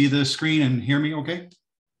 can you see the screen and hear me okay?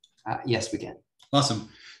 Yes, we can. Awesome.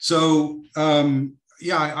 So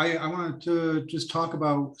yeah, I wanted to just talk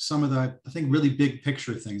about some of the, I think, really big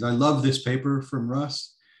picture things. I love this paper from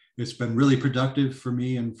Russ. It's been really productive for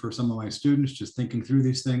me and for some of my students, just thinking through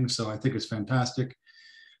these things. So I think it's fantastic.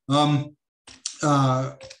 There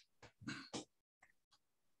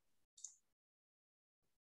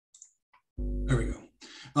we go.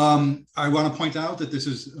 I want to point out that this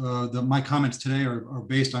is my comments today are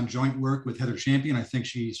based on joint work with Heather Champion. I think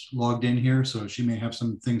she's logged in here, so she may have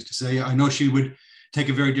some things to say. I know she would take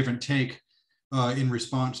a very different take in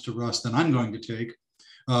response to Russ than I'm going to take.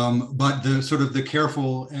 But the sort of the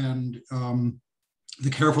careful and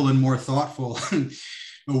more thoughtful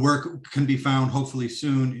work can be found hopefully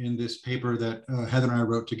soon in this paper that Heather and I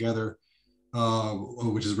wrote together,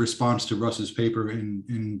 which is a response to Russ's paper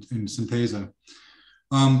in Synthesa.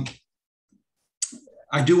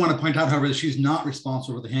 I do want to point out, however, that she's not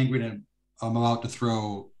responsible for the hand grenade I'm about to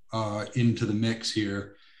throw into the mix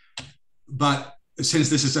here. But since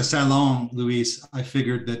this is a salon, Luis, I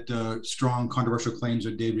figured that strong controversial claims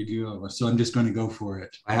are de rigueur, so I'm just going to go for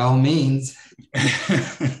it. By all means.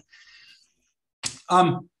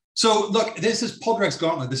 So look, this is Poldrack's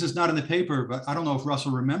gauntlet. This is not in the paper, but I don't know if Russ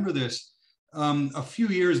will remember this. A few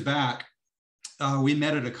years back, we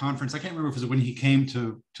met at a conference. I can't remember if it was when he came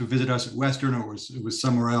to visit us at Western or it was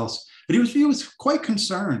somewhere else, but he was quite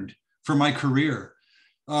concerned for my career.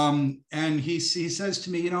 And he says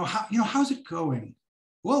to me, how's it going?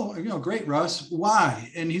 Well, great, Russ. Why?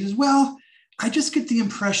 And he says, well, I just get the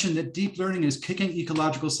impression that deep learning is kicking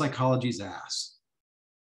ecological psychology's ass.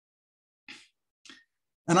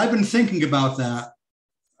 And I've been thinking about that.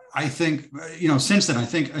 I think, since then, I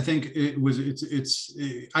think it's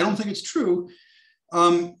I don't think it's true.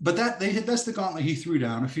 But that's the gauntlet he threw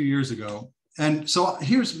down a few years ago. And so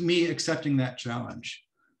here's me accepting that challenge.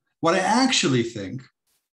 What I actually think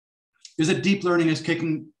is that deep learning is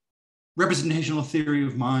kicking representational theory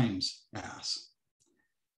of mind's ass.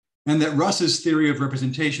 And that Russ's theory of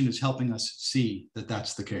representation is helping us see that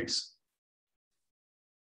that's the case.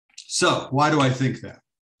 So why do I think that?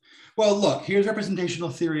 Well, look, here's representational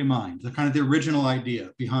theory of mind, the kind of the original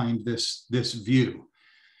idea behind this view,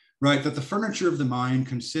 right? That the furniture of the mind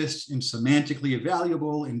consists in semantically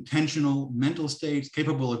evaluable, intentional mental states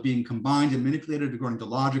capable of being combined and manipulated according to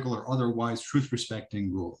logical or otherwise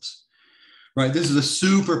truth-respecting rules, right? This is a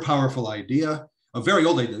super powerful idea, a very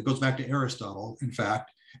old idea. It goes back to Aristotle, in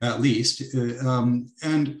fact, at least.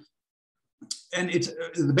 And it's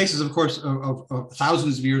the basis, of course, of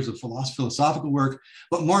thousands of years of philosophical work.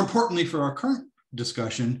 But more importantly, for our current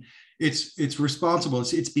discussion, it sits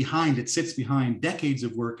behind decades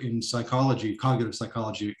of work in psychology, cognitive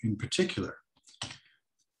psychology in particular.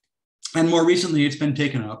 And more recently, it's been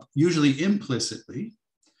taken up, usually implicitly,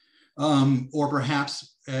 or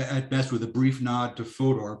perhaps at best with a brief nod to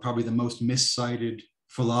Fodor, probably the most miscited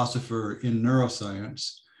philosopher in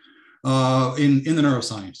neuroscience. In the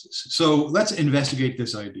neurosciences. So let's investigate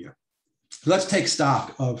this idea. Let's take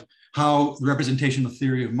stock of how the representational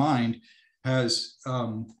theory of mind has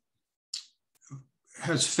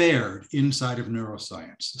fared inside of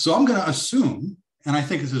neuroscience. So I'm going to assume, and I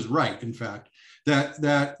think this is right, in fact,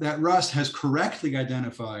 that Russ has correctly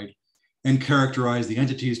identified and characterized the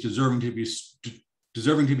entities deserving to be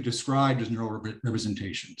described as neural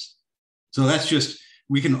representations. So that's just,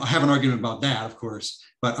 we can have an argument about that, of course,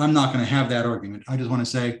 but I'm not going to have that argument. I just want to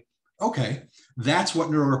say, okay, that's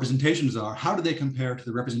what neural representations are. How do they compare to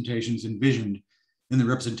the representations envisioned in the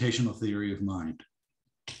representational theory of mind?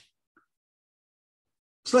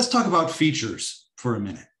 So let's talk about features for a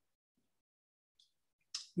minute.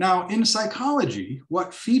 Now, in psychology,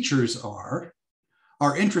 what features are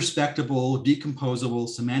introspectable, decomposable,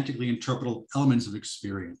 semantically interpretable elements of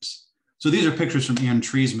experience. So these are pictures from Anne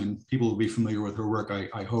Treisman. People will be familiar with her work,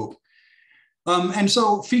 I hope. And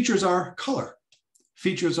so features are color,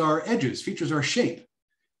 features are edges, features are shape.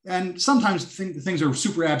 And sometimes things are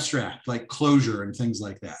super abstract, like closure and things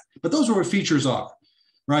like that. But those are what features are,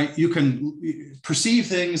 right? You can perceive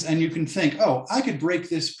things and you can think, oh, I could break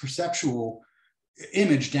this perceptual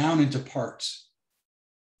image down into parts.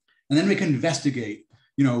 And then we can investigate,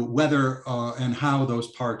 whether and how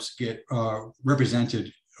those parts get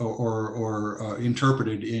represented or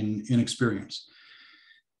interpreted in experience.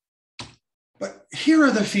 But here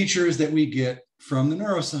are the features that we get from the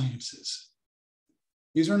neurosciences.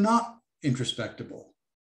 These are not introspectable.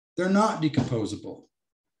 They're not decomposable.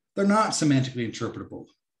 They're not semantically interpretable.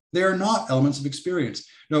 They are not elements of experience.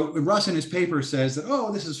 Now, Russ in his paper says that,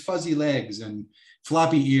 oh, this is fuzzy legs and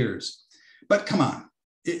floppy ears. But come on,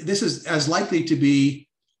 this is as likely to be,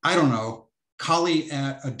 I don't know, collie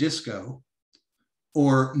at a disco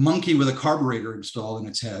or monkey with a carburetor installed in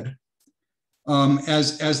its head,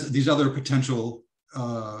 as these other potential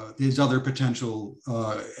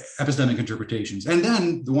epistemic interpretations. And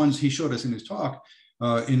then the ones he showed us in his talk,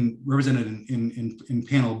 represented in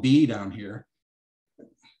panel B down here.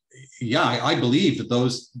 Yeah, I believe that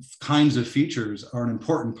those kinds of features are an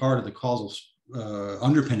important part of the causal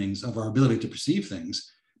underpinnings of our ability to perceive things,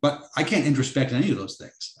 but I can't introspect any of those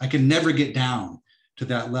things. I can never get down to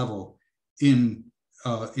that level in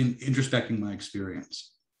introspecting my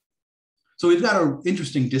experience. So we've got an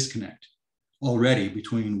interesting disconnect already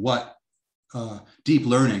between what deep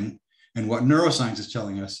learning and what neuroscience is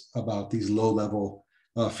telling us about these low-level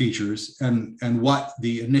features and what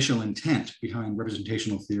the initial intent behind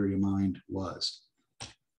representational theory of mind was.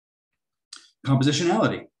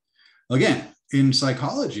 Compositionality. Again, in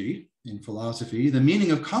psychology, in philosophy, the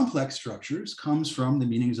meaning of complex structures comes from the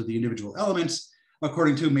meanings of the individual elements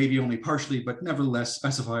according to maybe only partially, but nevertheless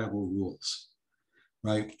specifiable rules,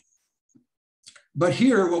 right? But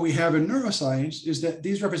here, what we have in neuroscience is that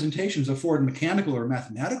these representations afford mechanical or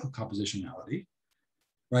mathematical compositionality,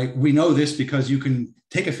 right? We know this because you can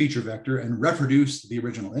take a feature vector and reproduce the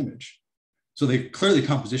original image. So they're clearly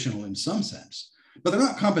compositional in some sense, but they're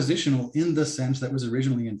not compositional in the sense that was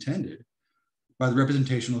originally intended by the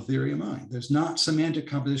representational theory of mind. There's not semantic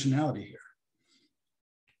compositionality here.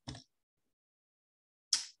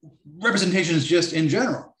 Representations just in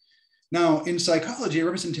general. Now, in psychology,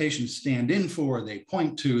 representations stand in for, they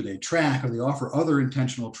point to, they track, or they offer other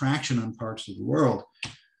intentional traction on parts of the world.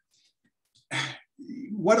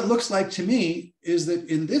 What it looks like to me is that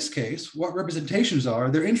in this case, what representations are,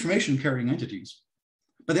 they're information carrying entities,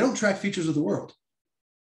 but they don't track features of the world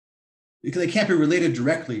because they can't be related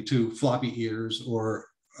directly to floppy ears or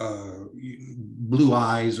blue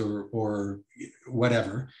eyes or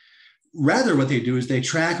whatever. Rather, what they do is they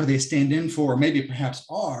track or they stand in for, or maybe perhaps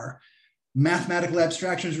are, mathematical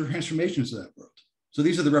abstractions or transformations of that world. So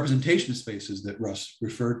these are the representation spaces that Russ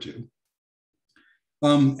referred to.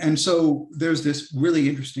 And so there's this really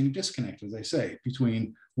interesting disconnect, as I say,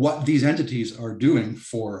 between what these entities are doing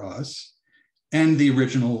for us and the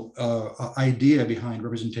original idea behind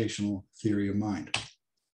representational theory of mind.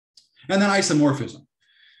 And then isomorphism.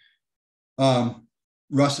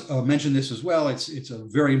 Russ mentioned this as well. It's a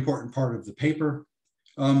very important part of the paper.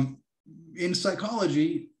 In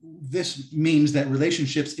psychology, this means that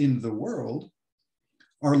relationships in the world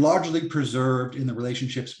are largely preserved in the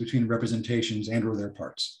relationships between representations and or their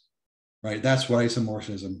parts, right? That's what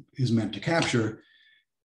isomorphism is meant to capture.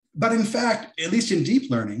 But in fact, at least in deep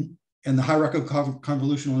learning and the hierarchical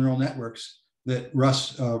convolutional neural networks that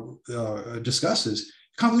Russ discusses,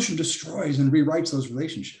 convolution destroys and rewrites those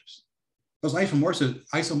relationships. Those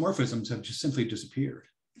isomorphisms have just simply disappeared.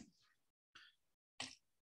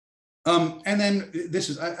 And then this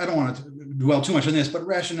is, I don't want to dwell too much on this, but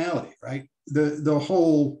rationality, right? The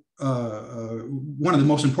whole, one of the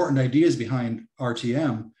most important ideas behind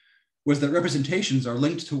RTM was that representations are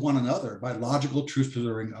linked to one another by logical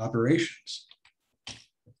truth-preserving operations.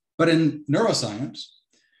 But in neuroscience,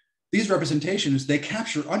 these representations, they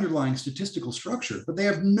capture underlying statistical structure, but they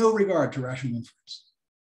have no regard to rational inference.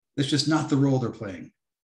 It's just not the role they're playing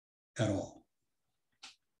at all.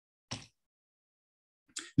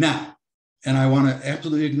 Now, and I want to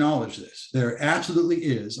absolutely acknowledge this, there absolutely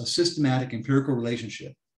is a systematic empirical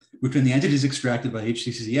relationship between the entities extracted by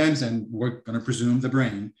HCCMs, and we're going to presume the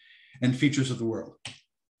brain, and features of the world.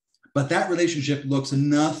 But that relationship looks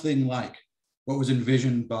nothing like what was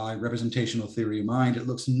envisioned by representational theory of mind. It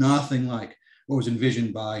looks nothing like what was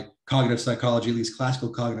envisioned by cognitive psychology, at least classical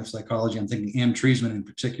cognitive psychology. I'm thinking Anne Treisman in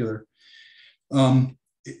particular.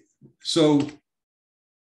 So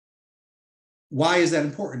why is that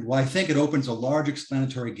important? Well, I think it opens a large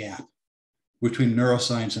explanatory gap between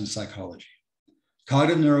neuroscience and psychology.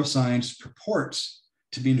 Cognitive neuroscience purports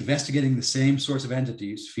to be investigating the same sorts of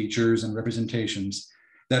entities, features, and representations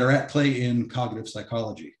that are at play in cognitive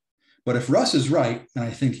psychology. But if Russ is right, and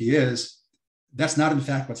I think he is, that's not in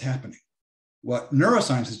fact what's happening. What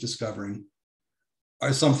neuroscience is discovering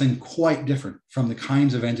are something quite different from the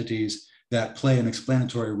kinds of entities that play an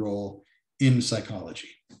explanatory role in psychology.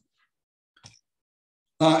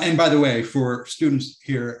 And by the way, for students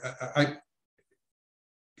here, I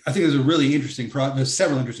think there's a really interesting there's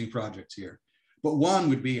several interesting projects here. But one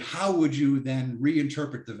would be, how would you then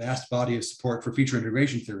reinterpret the vast body of support for feature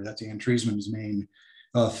integration theory? That's Anne Treisman's main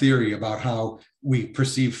theory about how we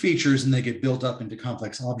perceive features and they get built up into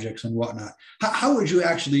complex objects and whatnot. How would you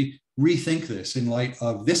actually rethink this in light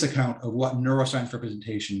of this account of what neuroscience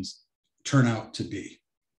representations turn out to be?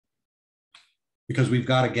 Because we've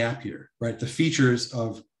got a gap here, right? The features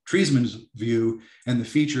of Treisman's view and the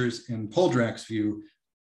features in Poldrack's view,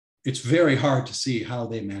 it's very hard to see how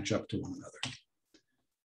they match up to one another.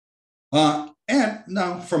 And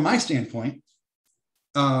now, from my standpoint,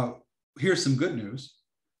 here's some good news.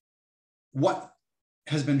 What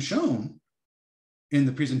has been shown in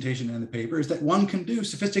the presentation and the paper is that one can do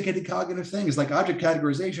sophisticated cognitive things like object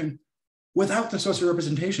categorization without the sorts of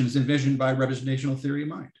representations envisioned by representational theory of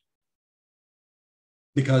mind.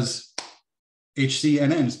 Because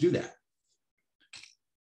HCNNs do that.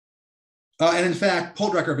 And in fact,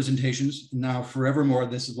 Poldrack representations, now forevermore,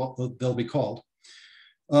 this is what they'll be called.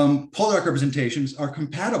 Poldrack representations are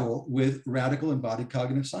compatible with radical embodied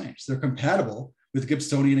cognitive science. They're compatible with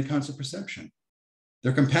Gibsonian accounts of perception.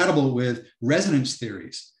 They're compatible with resonance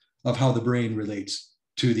theories of how the brain relates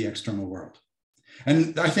to the external world.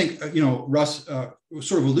 And I think, Russ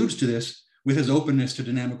sort of alludes to this with his openness to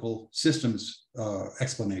dynamical systems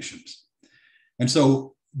explanations. And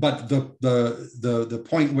so, but the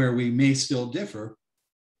point where we may still differ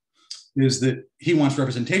is that he wants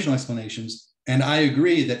representational explanations. And I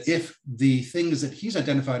agree that if the things that he's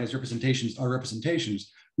identified as representations are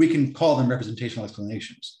representations, we can call them representational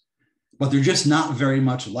explanations. But they're just not very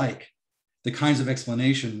much like the kinds of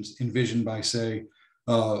explanations envisioned by, say,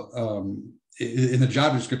 in the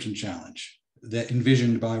job description challenge that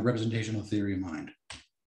envisioned by representational theory of mind.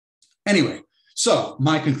 Anyway, so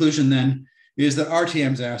my conclusion then is that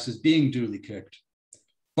RTM's ass is being duly kicked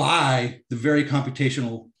by the very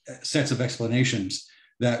computational sets of explanations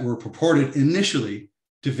that were purported initially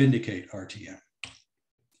to vindicate RTM.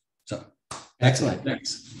 So, excellent.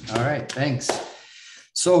 Thanks. All right, thanks.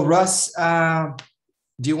 So Russ,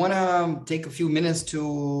 do you want to take a few minutes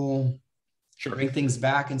to bring things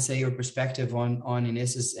back and say your perspective on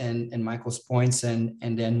Ines's and Michael's points, and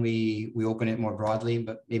then we open it more broadly,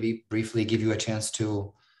 but maybe briefly give you a chance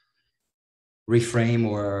to reframe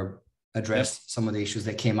or address some of the issues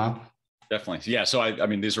that came up? Definitely. Yeah. So I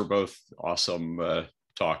mean, these were both awesome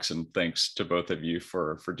talks, and thanks to both of you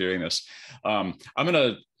for doing this. I'm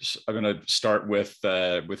gonna start with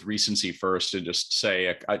recency first, and just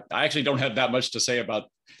say I actually don't have that much to say about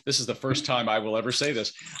this. Is the first time I will ever say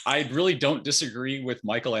this. I really don't disagree with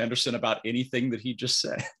Michael Anderson about anything that he just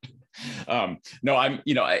said. No,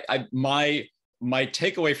 my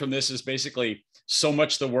takeaway from this is basically so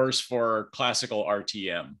much the worse for classical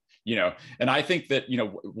RTM. And I think that,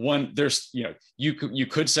 you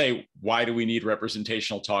could say, why do we need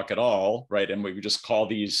representational talk at all, right? And we would just call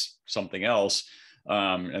these something else.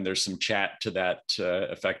 And there's some chat to that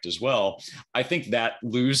effect as well. I think that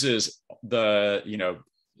loses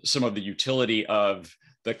some of the utility of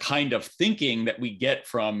the kind of thinking that we get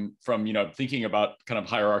from thinking about kind of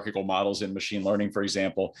hierarchical models in machine learning, for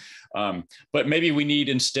example. But maybe we need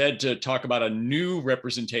instead to talk about a new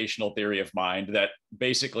representational theory of mind that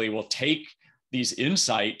basically will take these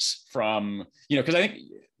insights from, because I think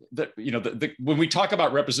that, when we talk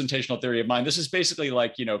about representational theory of mind, this is basically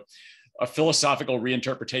like, a philosophical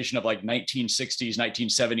reinterpretation of like 1960s,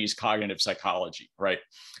 1970s cognitive psychology, right?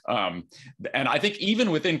 And I think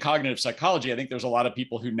even within cognitive psychology, I think there's a lot of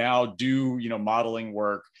people who now do, modeling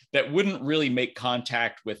work that wouldn't really make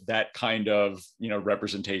contact with that kind of,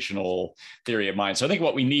 representational theory of mind. So I think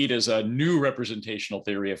what we need is a new representational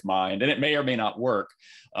theory of mind, and it may or may not work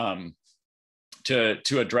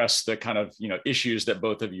to address the kind of, issues that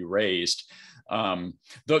both of you raised.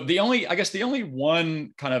 The only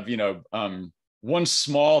one kind of, one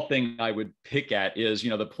small thing I would pick at is,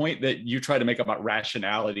 the point that you try to make about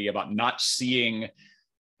rationality, about not seeing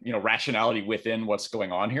rationality within what's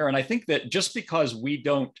going on here. And I think that just because it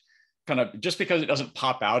doesn't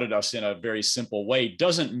pop out at us in a very simple way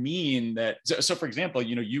doesn't mean that. So for example,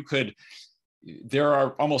 there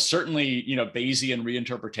are almost certainly, Bayesian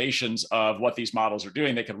reinterpretations of what these models are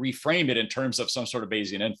doing. They can reframe it in terms of some sort of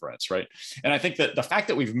Bayesian inference, right? And I think that the fact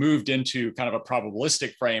that we've moved into kind of a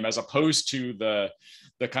probabilistic frame as opposed to the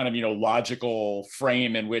kind of, logical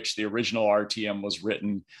frame in which the original RTM was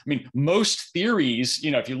written. I mean, most theories,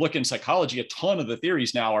 if you look in psychology, a ton of the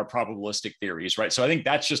theories now are probabilistic theories, right? So I think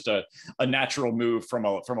that's just a natural move from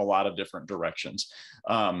a lot of different directions.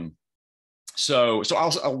 So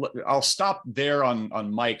I'll stop there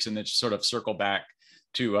on Mike's and then just sort of circle back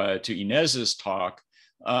to Ines's talk.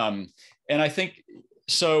 And I think,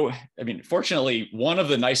 so, I mean, fortunately, one of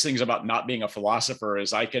the nice things about not being a philosopher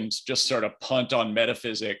is I can just sort of punt on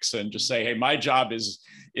metaphysics and just say, hey, my job is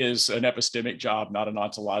an epistemic job, not an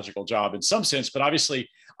ontological job in some sense, but obviously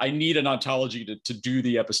I need an ontology to do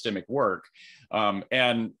the epistemic work.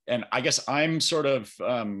 And I guess I'm sort of,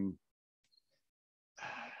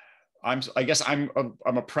 I'm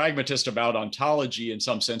a pragmatist about ontology in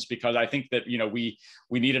some sense, because I think that we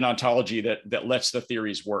need an ontology that lets the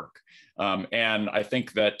theories work, and I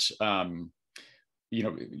think that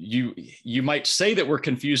you might say that we're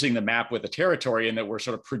confusing the map with the territory, and that we're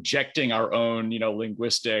sort of projecting our own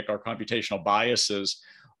linguistic or computational biases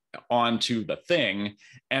onto the thing,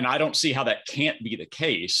 and I don't see how that can't be the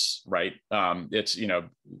case, right? It's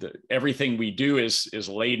everything we do is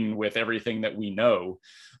laden with everything that we know.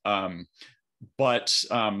 But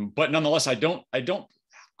nonetheless, I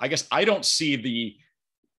guess I don't see the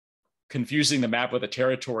confusing the map with a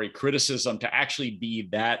territory criticism to actually be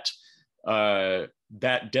that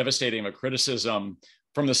devastating of a criticism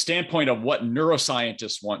from the standpoint of what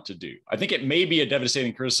neuroscientists want to do. I think it may be a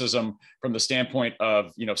devastating criticism from the standpoint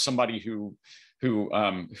of somebody who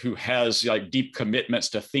has deep commitments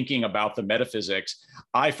to thinking about the metaphysics.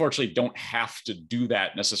 I fortunately don't have to do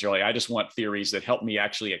that necessarily. I just want theories that help me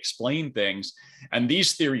actually explain things. And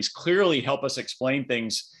these theories clearly help us explain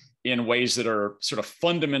things in ways that are sort of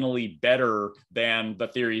fundamentally better than the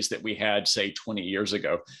theories that we had, say, 20 years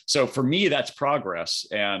ago. So for me, that's progress.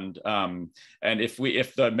 And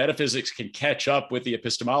if the metaphysics can catch up with the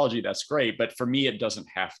epistemology, that's great. But for me, it doesn't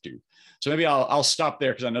have to. So maybe I'll stop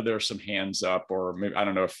there, because I know there are some hands up, or maybe, I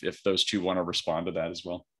don't know if those two want to respond to that as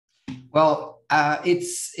well. Well,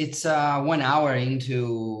 it's 1 hour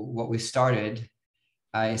into what we started,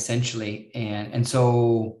 essentially, and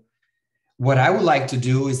so what I would like to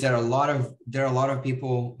do is there are a lot of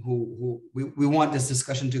people who we want this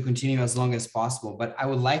discussion to continue as long as possible, but I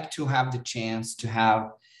would like to have the chance to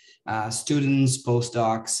have students,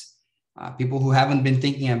 postdocs, people who haven't been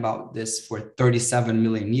thinking about this for 37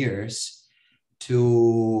 million years,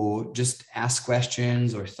 to just ask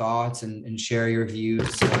questions or thoughts and share your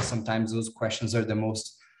views. Sometimes those questions are the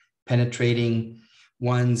most penetrating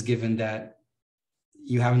ones, given that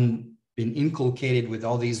you haven't been inculcated with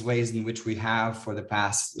all these ways in which we have for the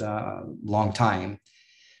past long time.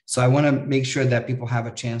 So I want to make sure that people have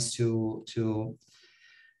a chance to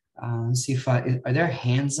see if are there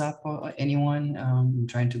hands up, or anyone? I'm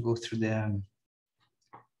trying to go through them.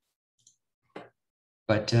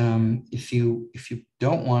 But if you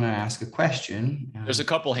don't want to ask a question, there's a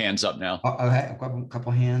couple hands up now. A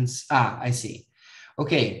couple hands. I see.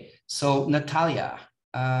 Okay, so Natalia,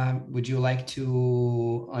 would you like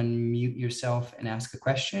to unmute yourself and ask a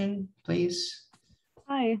question, please?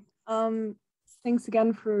 Hi. Thanks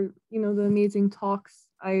again for the amazing talks.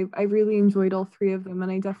 I really enjoyed all three of them,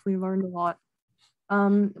 and I definitely learned a lot.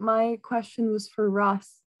 My question was for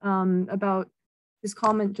Russ about his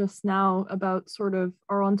comment just now about sort of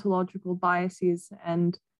our ontological biases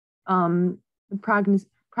and the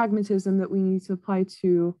pragmatism that we need to apply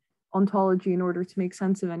to ontology in order to make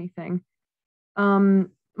sense of anything.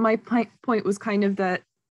 My point was kind of that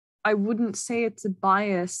I wouldn't say it's a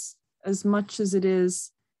bias as much as it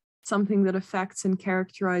is something that affects and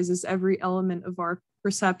characterizes every element of our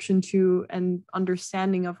perception to and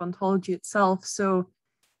understanding of ontology itself. So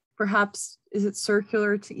perhaps, is it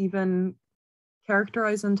circular to even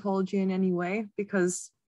characterize ontology in any way?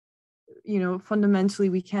 Because, fundamentally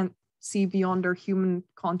we can't see beyond our human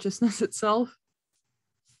consciousness itself.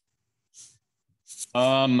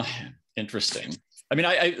 Interesting. I mean,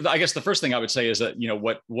 I guess the first thing I would say is that,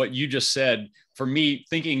 what you just said, for me,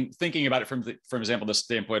 thinking about it from example, the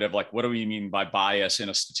standpoint of what do we mean by bias in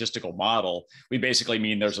a statistical model? We basically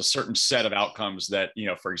mean there's a certain set of outcomes that,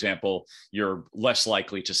 for example, you're less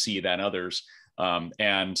likely to see than others.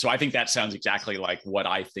 And so I think that sounds exactly like what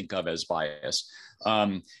I think of as bias.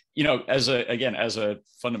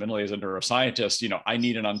 fundamentally as a neuroscientist, I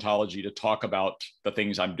need an ontology to talk about the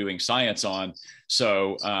things I'm doing science on.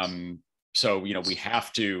 So, we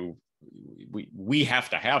have to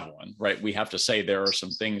have one, right? We have to say there are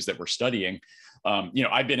some things that we're studying.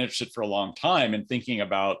 I've been interested for a long time in thinking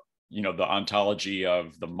about, the ontology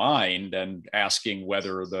of the mind and asking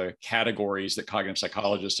whether the categories that cognitive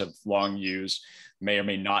psychologists have long used may or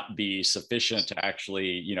may not be sufficient to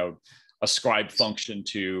actually, ascribe function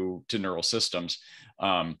to neural systems.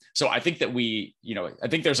 So I think that I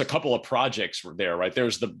think there's a couple of projects there, right?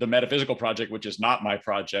 There's the metaphysical project, which is not my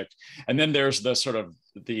project. And then there's the sort of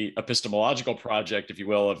the epistemological project, if you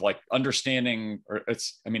will, of like understanding, or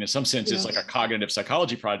in some sense, it's like a cognitive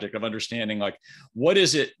psychology project of understanding, like,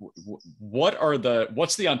 what's the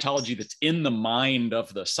ontology that's in the mind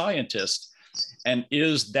of the scientist? And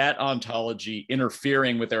is that ontology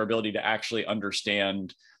interfering with their ability to actually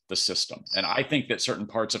understand the system? And I think that certain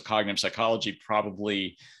parts of cognitive psychology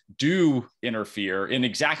probably do interfere in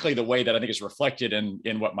exactly the way that I think is reflected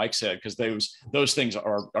in what Mike said, because those things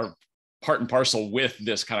are part and parcel with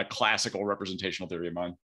this kind of classical representational theory of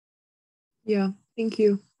mind. Yeah, thank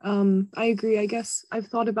you. I agree. I guess I've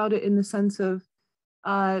thought about it in the sense of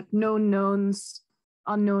known knowns,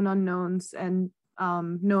 unknown unknowns, and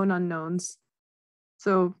known unknowns.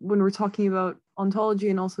 So when we're talking about ontology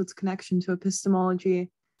and also its connection to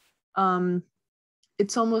epistemology,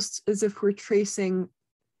 it's almost as if we're tracing,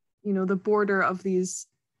 the border of these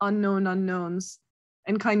unknown unknowns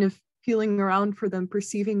and kind of feeling around for them,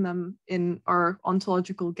 perceiving them in our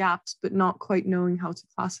ontological gaps, but not quite knowing how to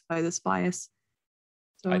classify this bias.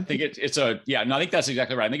 So I think I think that's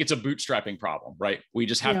exactly right. I think it's a bootstrapping problem, right? We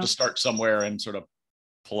just have to start somewhere and sort of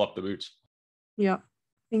pull up the boots. Yeah,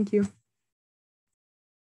 thank you.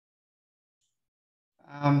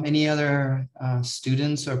 Any other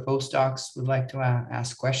students or postdocs would like to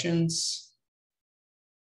ask questions?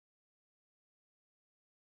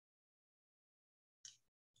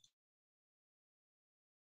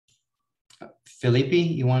 Felipe,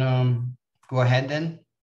 you want to go ahead then?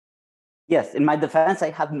 Yes, in my defense, I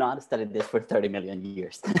have not studied this for 30 million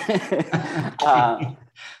years.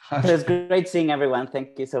 It's great seeing everyone.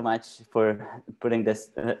 Thank you so much for putting this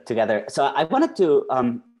together. So I wanted to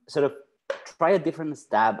sort of try a different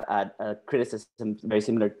stab at criticism, very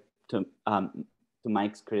similar to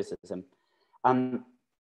Mike's criticism. When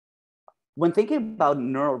thinking about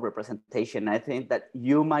neural representation, I think that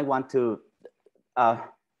you might want to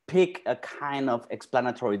pick a kind of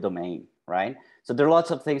explanatory domain, right? So there are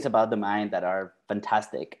lots of things about the mind that are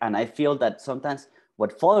fantastic. And I feel that sometimes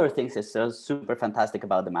what Fowler thinks is so super fantastic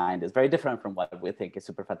about the mind is very different from what we think is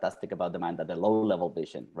super fantastic about the mind at the low level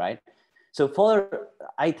vision, right? So Fowler,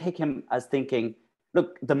 I take him as thinking,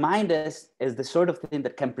 look, the mind is the sort of thing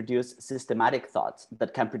that can produce systematic thoughts,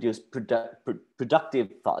 that can produce productive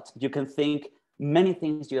thoughts. You can think many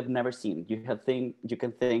things you have never seen. You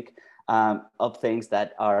can think of things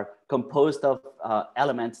that are composed of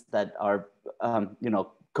elements that are,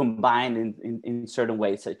 combined in certain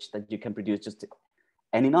ways, such that you can produce just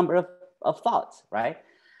any number of thoughts, right?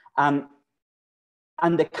 And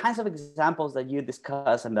the kinds of examples that you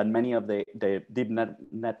discuss and that many of the deep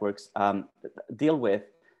networks deal with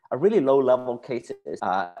are really low-level cases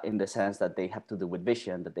in the sense that they have to do with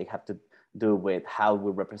vision, that they have to do with how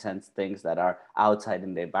we represent things that are outside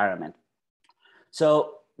in the environment.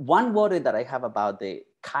 So one worry that I have about the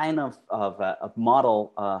kind of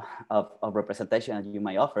model of representation that you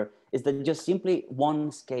might offer is that you just simply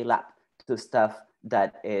won't scale up to stuff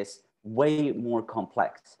that is way more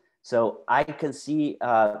complex. So I can see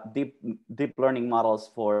deep learning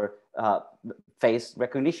models for face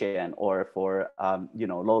recognition or for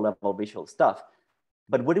low-level visual stuff.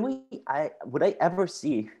 But would I ever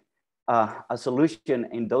see a solution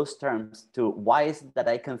in those terms to why is it that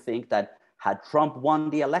I can think that had Trump won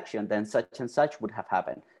the election, then such and such would have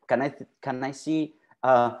happened? Can I see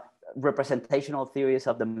representational theories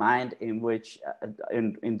of the mind in which,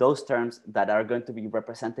 in those terms, that are going to be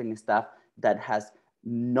representing stuff that has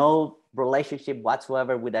no relationship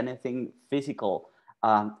whatsoever with anything physical,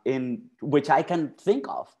 in which I can think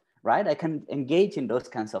of, right? I can engage in those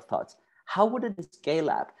kinds of thoughts. How would it scale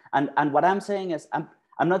up? And what I'm saying is,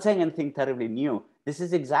 I'm not saying anything terribly new. This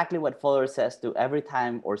is exactly what Fowler says to every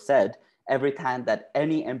time that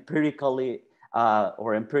any empirically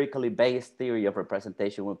based theory of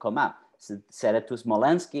representation will come up. So said it to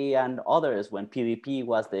Smolensky and others when PDP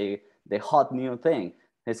was the hot new thing.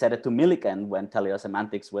 He said it to Millikan when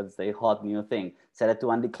teleosemantics was the hot new thing. Said it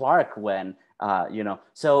to Andy Clark when,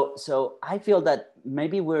 So I feel that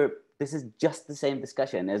maybe this is just the same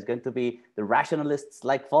discussion. It's going to be the rationalists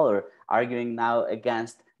like Fowler arguing now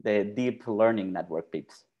against the deep learning network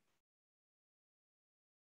peeps.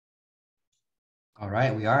 All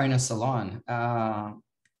right, we are in a salon.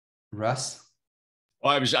 Russ?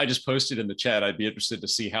 Well, I just posted in the chat. I'd be interested to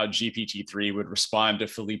see how GPT-3 would respond to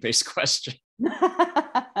Felipe's question.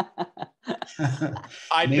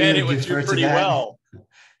 I bet it would do pretty well.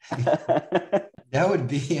 That would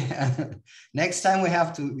be next time we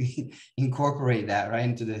have to incorporate that right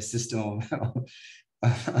into the system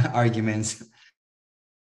of arguments.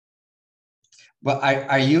 But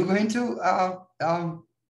are you going to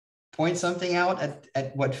point something out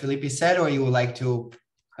at what Felipe said, or you would like to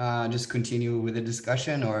just continue with the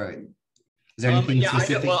discussion, or is there anything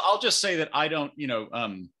specific? Well, I'll just say that I don't,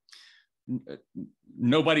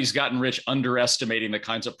 nobody's gotten rich underestimating the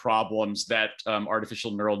kinds of problems that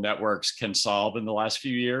artificial neural networks can solve in the last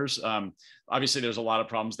few years. Obviously, there's a lot of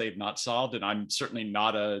problems they've not solved, and I'm certainly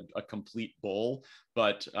not a complete bull,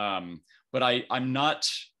 but I'm not.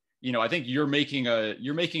 I think you're making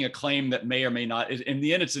a claim that may or may not. In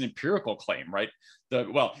the end, it's an empirical claim, right?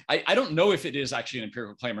 I don't know if it is actually an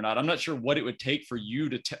empirical claim or not. I'm not sure what it would take for you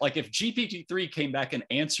to like if GPT-3 came back and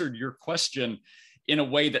answered your question in a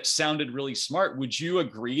way that sounded really smart. Would you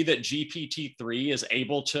agree that GPT-3 is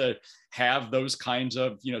able to have those kinds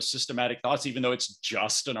of systematic thoughts, even though it's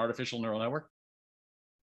just an artificial neural network?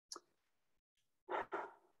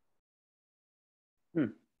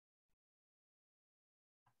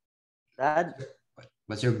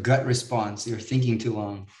 What's your gut response? You're thinking too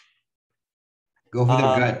long. Go for the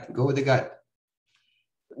gut. Go with the gut.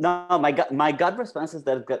 No, my gut response is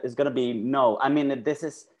that it's going to be no. I mean, this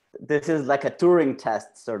is like a Turing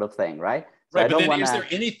test sort of thing, right? So right, but then is there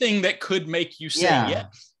anything that could make you say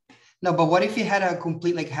yes? No, but what if you had a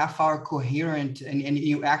complete like half-hour coherent and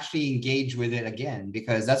you actually engage with it again?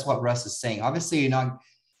 Because that's what Russ is saying. Obviously,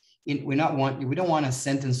 we don't want a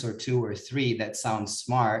sentence or two or three that sounds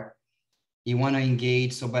smart. You want to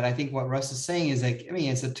engage. But I think what Russ is saying is like,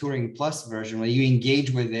 it's a Turing Plus version where you engage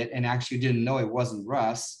with it and actually didn't know it wasn't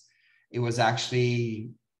Russ. It was actually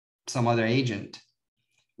some other agent.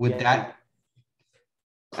 Would that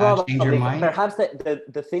change your mind? Perhaps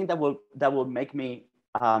the thing that will make me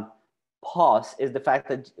pause is the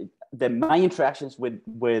fact that my interactions with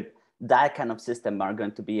that kind of system are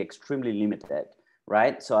going to be extremely limited,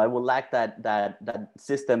 right? So I would like that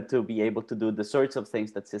system to be able to do the sorts of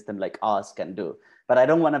things that system like us can do. But I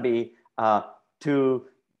don't want to be too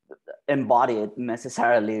embodied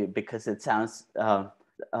necessarily, because it sounds a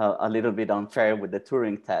little bit unfair with the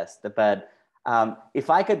Turing test. But if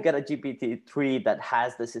I could get a GPT-3 that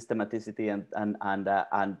has the systematicity and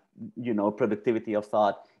productivity of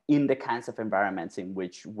thought in the kinds of environments in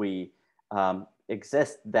which we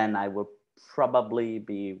exist, then I would probably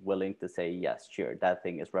be willing to say, yes, sure, that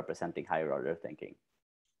thing is representing higher order thinking.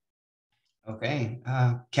 Okay.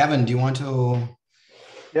 Kevin, do you want to?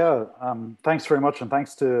 Yeah, thanks very much. And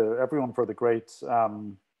thanks to everyone for the great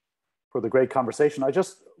conversation.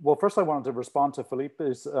 First I wanted to respond to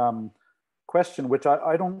Felipe's question, which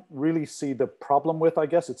I don't really see the problem with. I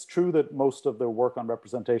guess it's true that most of the work on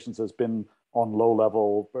representations has been on low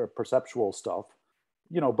level perceptual stuff,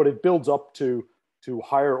 but it builds up to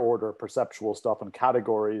higher order perceptual stuff and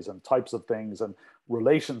categories and types of things and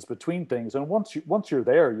relations between things. And once you're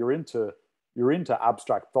there, you're into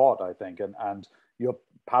abstract thought, I think, and you have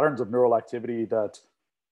patterns of neural activity that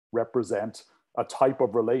represent a type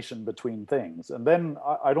of relation between things. And then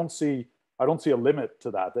I don't see a limit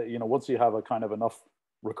to that. Once you have a kind of enough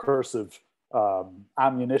recursive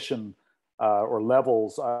ammunition or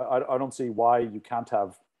levels, I don't see why you can't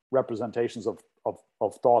have representations of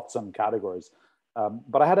thoughts and categories.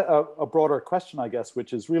 But I had a broader question, I guess,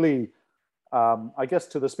 which is really, I guess,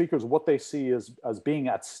 to the speakers, what they see as being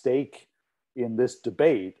at stake in this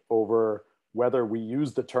debate over whether we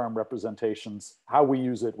use the term representations, how we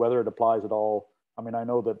use it, whether it applies at all. I mean, I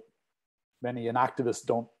know that many inactivists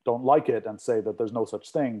don't like it and say that there's no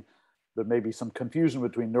such thing. There may be some confusion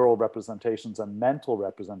between neural representations and mental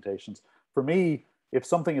representations. For me, if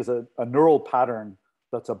something is a neural pattern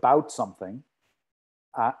that's about something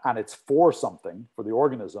and it's for something, for the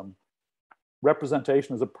organism,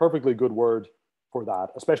 representation is a perfectly good word for that,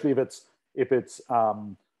 especially if it's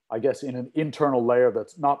I guess, in an internal layer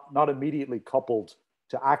that's not immediately coupled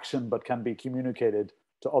to action, but can be communicated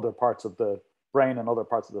to other parts of the brain and other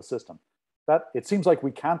parts of the system. That it seems like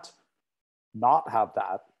we can't not have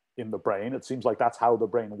that in the brain. It seems like that's how the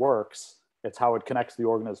brain works. It's how it connects the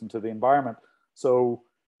organism to the environment. So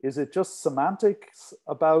is it just semantics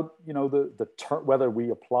about, the term, whether we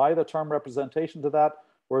apply the term representation to that,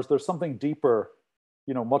 or is there something deeper,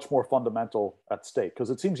 much more fundamental at stake? Because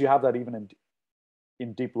it seems you have that even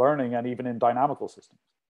in deep learning and even in dynamical systems.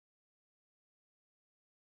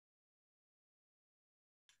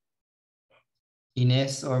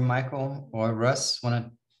 Ines or Michael or Russ want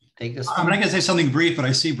to take this I'm one? going to say something brief, but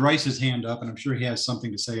I see Bryce's hand up, and I'm sure he has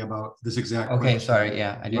something to say about this exact Okay, question. sorry.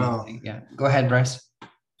 Yeah, I didn't. Wow. Yeah, go ahead, Bryce.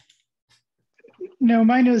 No,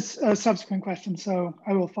 mine is a subsequent question, so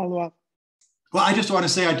I will follow up. Well, I just want to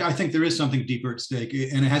say I think there is something deeper at stake,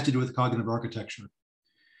 and it has to do with cognitive architecture.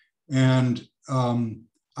 And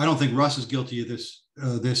I don't think Russ is guilty of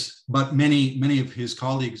this, but many of his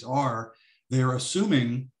colleagues are. They are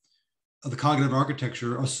assuming the cognitive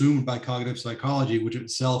architecture assumed by cognitive psychology, which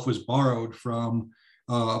itself was borrowed from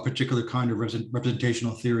a particular kind of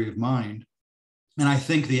representational theory of mind. And I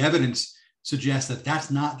think the evidence suggests that that's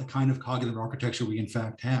not the kind of cognitive architecture we in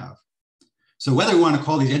fact have. So whether we want to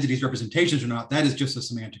call these entities representations or not, that is just a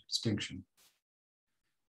semantic distinction.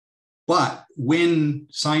 But when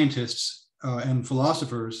scientists and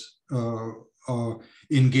philosophers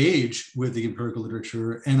engage with the empirical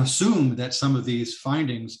literature and assume that some of these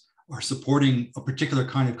findings are supporting a particular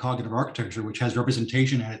kind of cognitive architecture, which has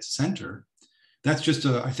representation at its center, I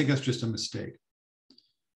think that's just a mistake,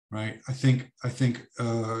 right? I'm a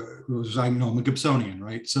Gibsonian,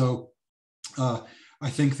 right? So I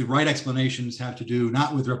think the right explanations have to do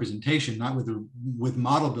not with representation, not with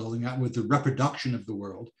model building, not with the reproduction of the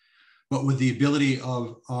world, but with the ability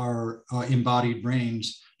of our embodied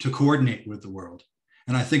brains to coordinate with the world.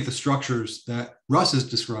 And I think the structures that Russ has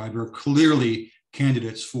described are clearly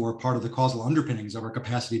candidates for part of the causal underpinnings of our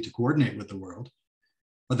capacity to coordinate with the world.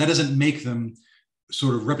 But that doesn't make them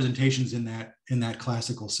sort of representations in that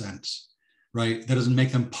classical sense, right? That doesn't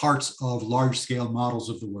make them parts of large-scale models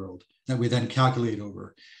of the world that we then calculate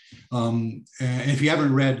over. And if you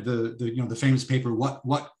haven't read the famous paper,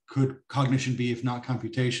 what could cognition be if not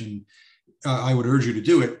computation? I would urge you to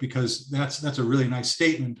do it, because that's a really nice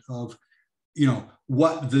statement of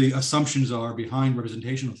what the assumptions are behind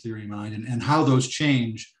representational theory of mind and how those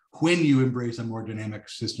change when you embrace a more dynamic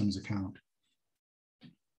systems account.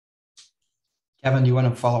 Kevin, do you want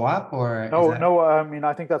to follow up or? No. I mean,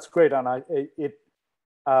 I think that's great, and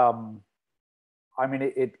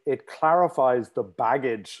it clarifies the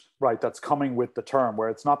baggage, right, that's coming with the term, where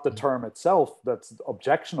it's not the term itself that's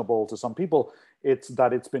objectionable to some people, it's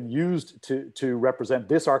that it's been used to represent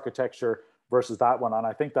this architecture versus that one, and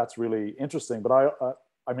I think that's really interesting. But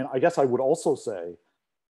I guess I would also say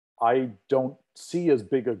I don't see as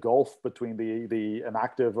big a gulf between the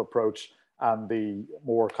enactive approach and the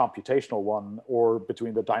more computational one, or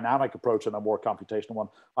between the dynamic approach and a more computational one.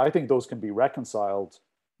 I think those can be reconciled.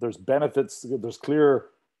 There's benefits, there's clear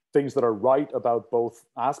things that are right about both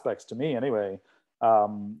aspects, to me anyway.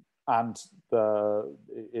 And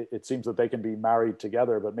it seems that they can be married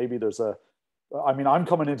together, but maybe there's I'm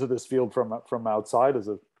coming into this field from outside as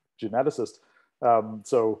a geneticist.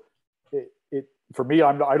 So for me,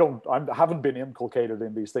 I haven't been inculcated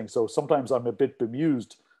in these things. So sometimes I'm a bit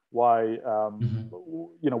bemused why,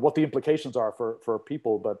 what the implications are for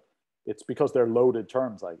people, but it's because they're loaded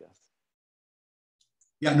terms, I guess.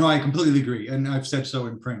 Yeah, no, I completely agree. And I've said so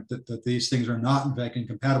in print that these things are not in fact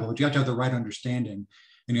incompatible, but you have to have the right understanding,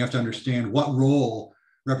 and you have to understand what role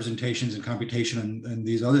representations and computation and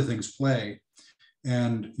these other things play.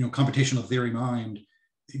 And computational theory mind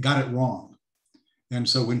got it wrong. And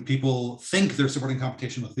so when people think they're supporting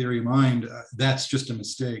computational theory mind, that's just a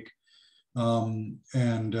mistake.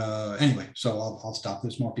 Anyway, so I'll stop.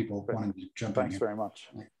 There's more people wanting to jump in. Thanks very much.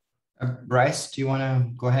 Bryce, do you want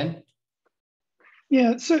to go ahead?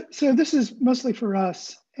 Yeah, so this is mostly for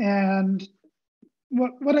us. And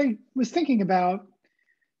what I was thinking about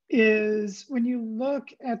is when you look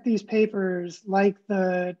at these papers like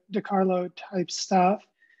the DiCarlo type stuff,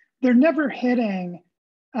 they're never hitting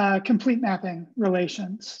complete mapping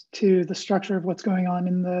relations to the structure of what's going on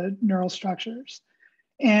in the neural structures.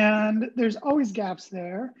 And there's always gaps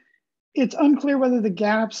there. It's unclear whether the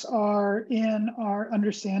gaps are in our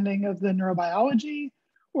understanding of the neurobiology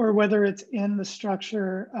or whether it's in the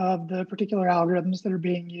structure of the particular algorithms that are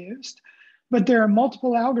being used. But there are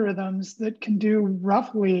multiple algorithms that can do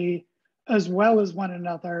roughly as well as one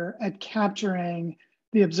another at capturing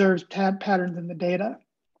the observed patterns in the data.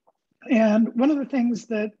 And one of the things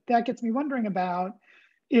that gets me wondering about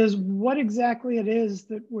is what exactly it is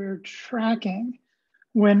that we're tracking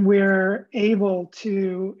when we're able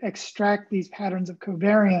to extract these patterns of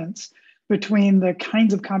covariance between the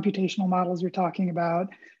kinds of computational models you're talking about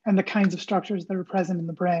and the kinds of structures that are present in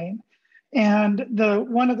the brain. And the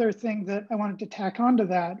one other thing that I wanted to tack onto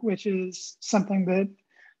that, which is something that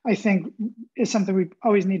I think is something we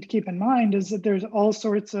always need to keep in mind, is that there's all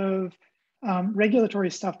sorts of regulatory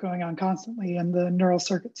stuff going on constantly in the neural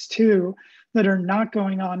circuits too, that are not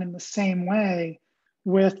going on in the same way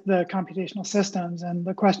with the computational systems. And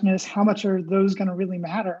the question is, how much are those going to really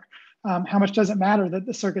matter? How much does it matter that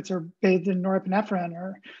the circuits are bathed in norepinephrine,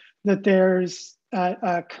 or that there's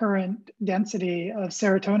a current density of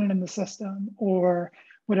serotonin in the system, or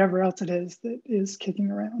whatever else it is that is kicking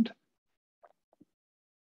around?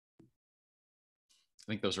 I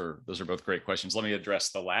think those are both great questions. Let me address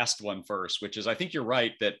the last one first, which is, I think you're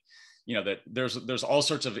right that, you know, that there's all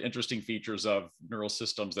sorts of interesting features of neural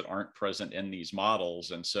systems that aren't present in these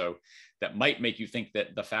models. And so that might make you think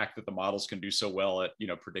that the fact that the models can do so well at, you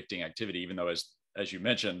know, predicting activity, even though as you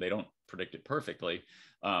mentioned, they don't predict it perfectly,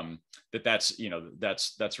 that's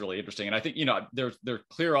really interesting. And I think, you know, there are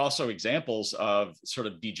clear also examples of sort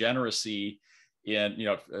of degeneracy in, you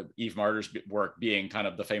know, Eve Marder's work being kind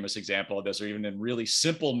of the famous example of this, or even in really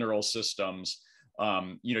simple neural systems.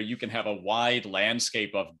 You know, you can have a wide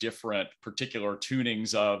landscape of different particular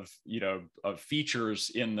tunings of, you know, of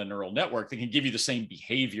features in the neural network that can give you the same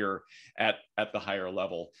behavior at the higher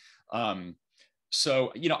level.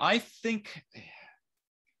 So, you know, I think,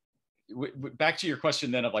 back to your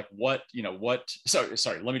question then of like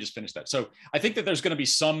sorry, let me just finish that. So I think that there's going to be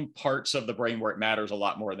some parts of the brain where it matters a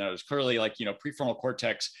lot more than others. Clearly, like, you know, prefrontal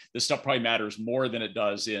cortex, this stuff probably matters more than it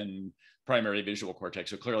does in primary visual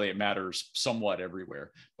cortex. So clearly it matters somewhat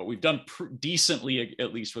everywhere, but we've done decently,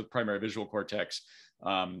 at least with primary visual cortex,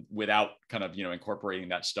 without kind of, you know, incorporating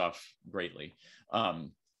that stuff greatly.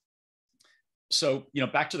 So, you know,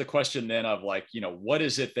 back to the question then of like, you know, what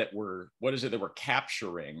is it that we're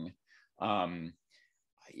capturing?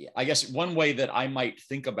 I guess one way that I might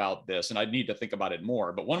think about this, and I'd need to think about it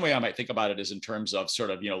more, but one way I might think about it is in terms of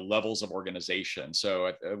sort of, you know, levels of organization.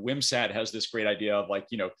 So WIMSAT has this great idea of like,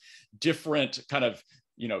 you know, different kind of,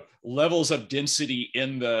 you know, levels of density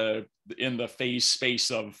in the phase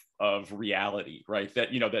space of reality, right?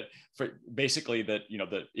 That, you know, that for basically that, you know,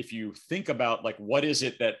 that if you think about like, what is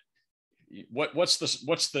it that, what's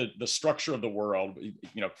the structure of the world,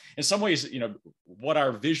 you know, in some ways, you know, what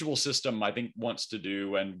our visual system I think wants to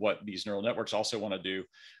do, and what these neural networks also want to do,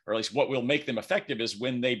 or at least what will make them effective, is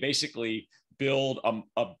when they basically build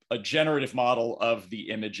a generative model of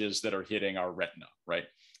the images that are hitting our retina, right?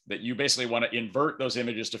 That you basically want to invert those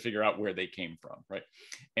images to figure out where they came from, right?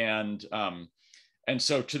 And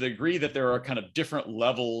so to the degree that there are kind of different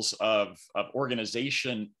levels of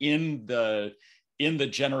organization in the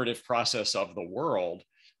generative process of the world,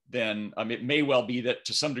 then it may well be that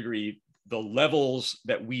to some degree, the levels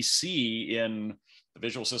that we see in the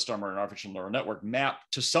visual system or an artificial neural network map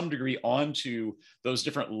to some degree onto those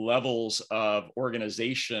different levels of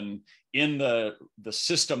organization in the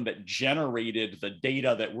system that generated the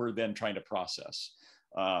data that we're then trying to process.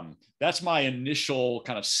 That's my initial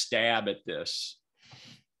kind of stab at this.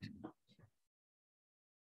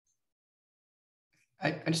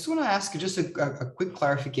 I just want to ask just a quick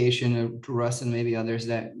clarification to Russ and maybe others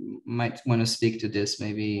that might want to speak to this.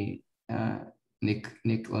 Maybe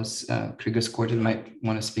Nicholas Krieger-Skorten might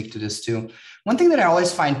want to speak to this too. One thing that I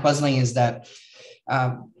always find puzzling is that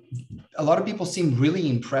a lot of people seem really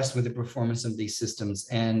impressed with the performance of these systems.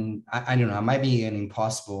 And I don't know, I might be an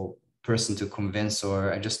impossible person to convince,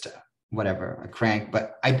 or I just, whatever, a crank,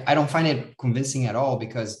 but I don't find it convincing at all,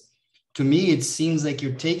 because to me, it seems like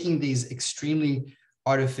you're taking these extremely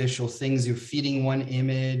artificial things, you're feeding one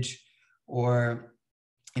image, or,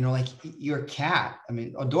 you know, like your cat, I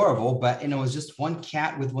mean, adorable, but, you know, it's just one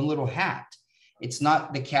cat with one little hat. It's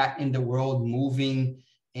not the cat in the world moving,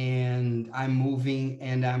 and I'm moving,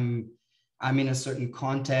 and I'm in a certain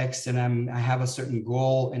context, and I have a certain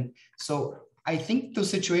goal. And so I think those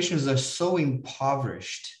situations are so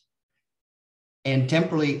impoverished and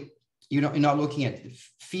temporally, you're not looking at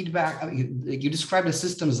feedback. I mean, you describe the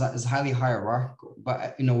systems as highly hierarchical,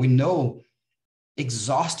 but, you know, we know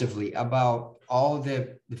exhaustively about all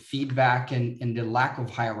the feedback and the lack of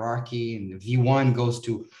hierarchy, and the V1 goes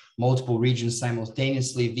to multiple regions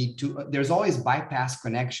simultaneously, V2, there's always bypass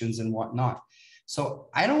connections and whatnot. So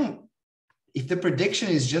if the prediction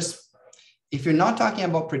is just, if you're not talking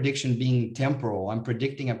about prediction being temporal, I'm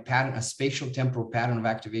predicting a pattern, a spatial temporal pattern of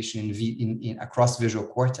activation in across visual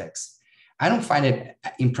cortex, I don't find it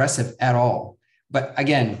impressive at all. But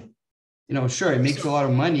again, you know, sure, it makes a lot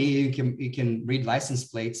of money. You can read license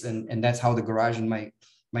plates, and that's how the garage in my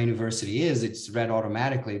university is. It's read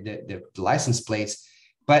automatically, the license plates.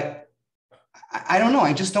 But I don't know.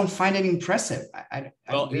 I just don't find it impressive.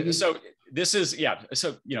 So this is, yeah.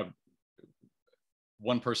 So, you know,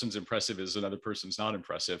 one person's impressive is another person's not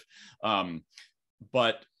impressive.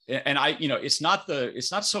 But and it's not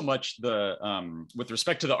so much the, with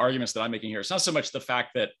respect to the arguments that I'm making here, it's not so much the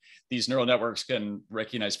fact that these neural networks can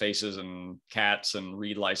recognize faces and cats and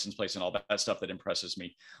read license plates and all that stuff that impresses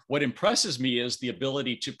me. What impresses me is the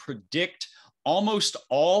ability to predict almost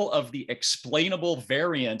all of the explainable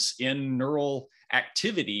variance in neural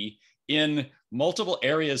activity in multiple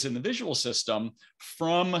areas in the visual system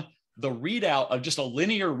from the readout of just a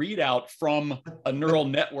linear readout from a neural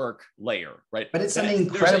network layer, right? But it's something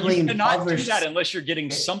incredibly you cannot do impoverished. that unless you're getting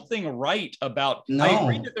something right about. No, I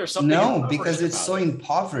agree that there's something no, because it's so it.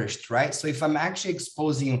 impoverished, right? So if I'm actually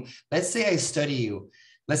exposing you, let's say I study you,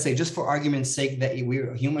 let's say just for argument's sake that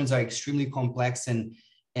humans are extremely complex and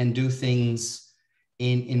do things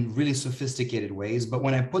in really sophisticated ways. But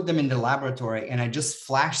when I put them in the laboratory and I just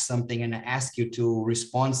flash something and I ask you to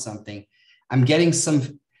respond something, I'm getting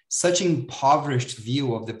such impoverished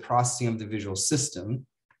view of the processing of the visual system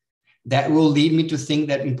that will lead me to think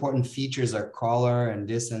that important features are color and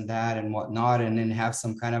this and that and whatnot, and then have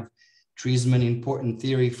some kind of Treisman important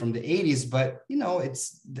theory from the 80s. But,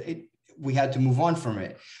 we had to move on from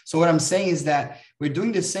it. So what I'm saying is that we're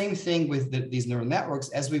doing the same thing with these neural networks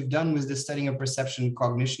as we've done with the studying of perception and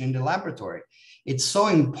cognition in the laboratory. It's so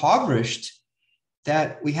impoverished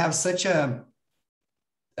that we have such a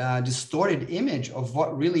distorted image of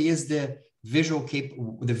what really is the visual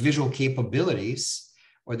capabilities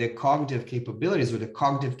or the cognitive capabilities,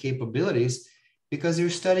 because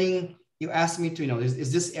you asked me to,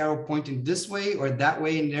 is this arrow pointing this way or that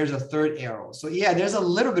way? And there's a third arrow. So yeah, there's a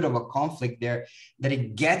little bit of a conflict there that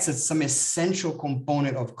it gets at some essential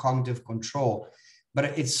component of cognitive control, but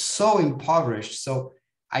it's so impoverished. So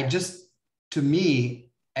I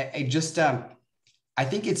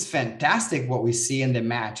think it's fantastic what we see in the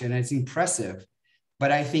match, and it's impressive.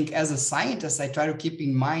 But I think as a scientist, I try to keep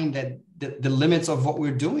in mind that the limits of what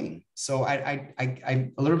we're doing. So I'm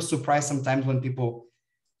a little surprised sometimes when people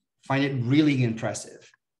find it really impressive.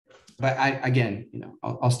 But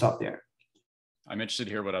I'll stop there. I'm interested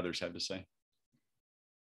to hear what others have to say.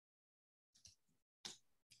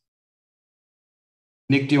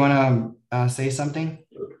 Nick, do you want to say something?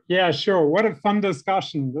 Yeah, sure. What a fun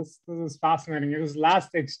discussion. This is fascinating. This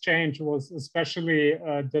last exchange was especially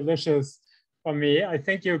delicious for me. I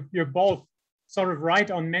think you're both sort of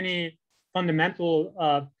right on many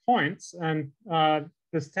fundamental points, and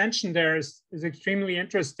this tension there is extremely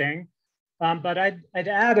interesting. But I'd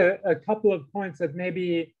add a couple of points that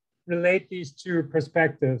maybe relate these two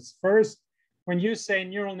perspectives. First, when you say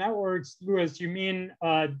neural networks, Luiz, you mean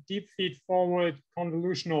deep feed-forward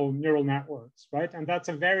convolutional neural networks, right? And that's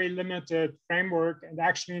a very limited framework and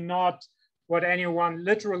actually not what anyone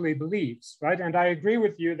literally believes, right? And I agree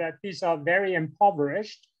with you that these are very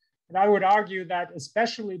impoverished. And I would argue that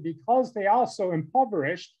especially because they are so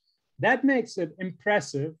impoverished, that makes it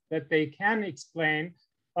impressive that they can explain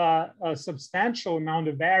a substantial amount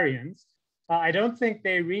of variance. I don't think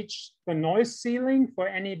they reach the noise ceiling for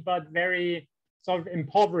any but very sort of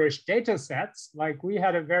impoverished data sets. Like we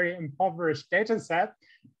had a very impoverished data set,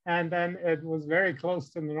 and then it was very close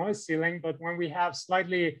to the noise ceiling. But when we have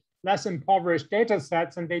slightly less impoverished data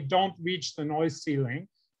sets and they don't reach the noise ceiling,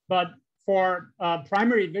 but for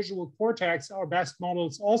primary visual cortex, our best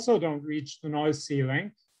models also don't reach the noise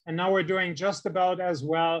ceiling. And now we're doing just about as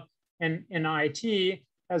well in IT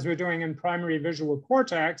as we're doing in primary visual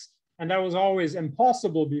cortex. And that was always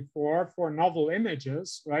impossible before for novel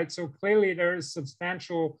images, right? So clearly there is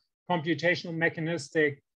substantial computational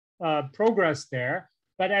mechanistic progress there.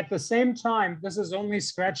 But at the same time, this is only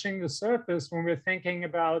scratching the surface when we're thinking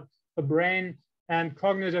about the brain and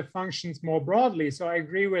cognitive functions more broadly. So I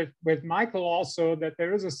agree with Michael also that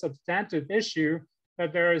there is a substantive issue,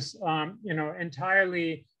 that there is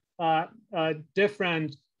entirely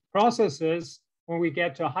different processes when we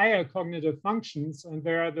get to higher cognitive functions, and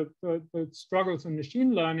there are the struggles in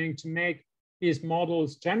machine learning to make these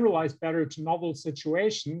models generalize better to novel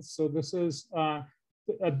situations. So this is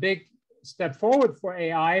a big step forward for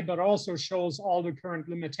AI, but also shows all the current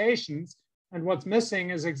limitations. And what's missing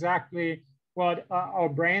is exactly what our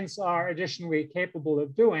brains are additionally capable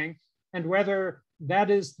of doing, and whether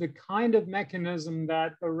that is the kind of mechanism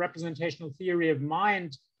that the representational theory of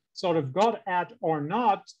mind sort of got at or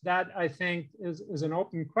not, that I think is an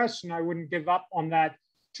open question. I wouldn't give up on that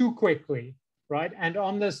too quickly, right? And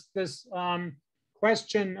on this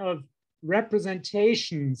question of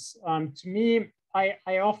representations, to me,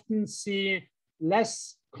 I often see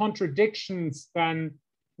less contradictions than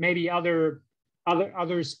maybe other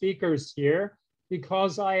speakers here,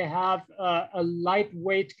 because I have a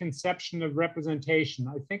lightweight conception of representation.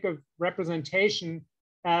 I think of representation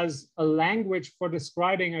as a language for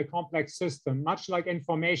describing a complex system, much like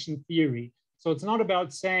information theory. So it's not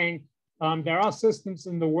about saying there are systems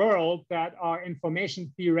in the world that are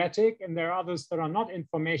information theoretic and there are others that are not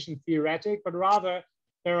information theoretic, but rather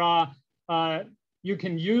there are, you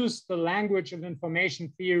can use the language of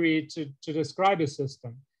information theory to describe a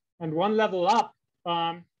system. And one level up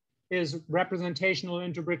is representational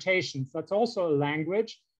interpretations. That's also a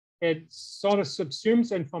language. It sort of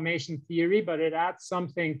subsumes information theory, but it adds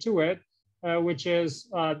something to it, which is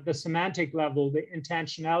the semantic level, the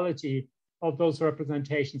intentionality of those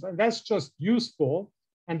representations. And that's just useful.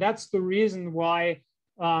 And that's the reason why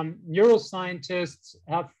neuroscientists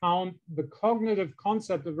have found the cognitive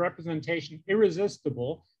concept of representation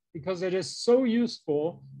irresistible, because it is so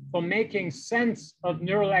useful for making sense of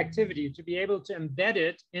neural activity, to be able to embed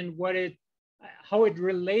it in how it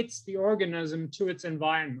relates the organism to its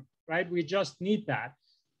environment, right? We just need that.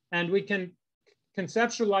 And we can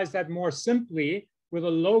conceptualize that more simply with a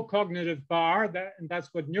low cognitive bar, and that's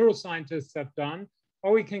what neuroscientists have done,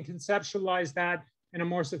 or we can conceptualize that in a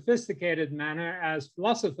more sophisticated manner, as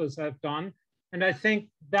philosophers have done. And I think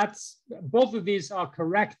both of these are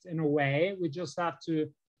correct in a way. We just have to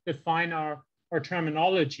define our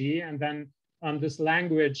terminology, and then this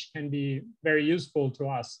language can be very useful to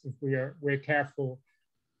us if we're careful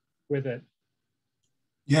with it.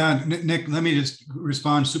 Yeah, Nick, let me just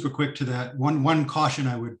respond super quick to that. One caution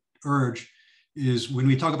I would urge is when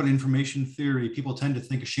we talk about information theory, people tend to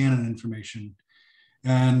think of Shannon information.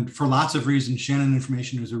 And for lots of reasons, Shannon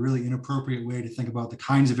information is a really inappropriate way to think about the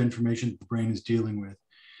kinds of information the brain is dealing with.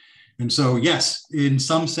 And so, yes, in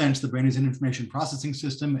some sense, the brain is an information processing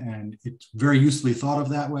system, and it's very usefully thought of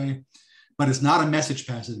that way, but it's not a message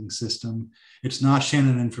passing system. It's not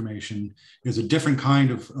Shannon information. It's a different kind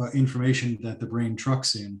of information that the brain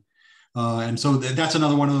trucks in. And so that's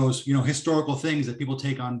another one of those, historical things that people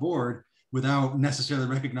take on board without necessarily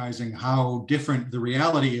recognizing how different the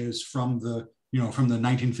reality is from the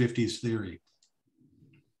 1950s theory.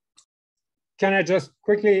 Can I just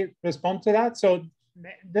quickly respond to that? So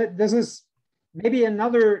this is maybe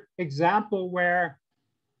another example where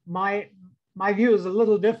my view is a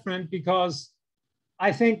little different, because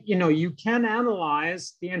I think, you can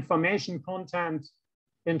analyze the information content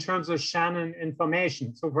in terms of Shannon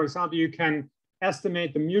information. So for example, you can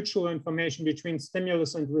estimate the mutual information between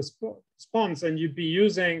stimulus and response, and you'd be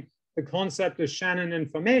using the concept of Shannon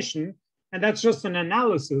information. And that's just an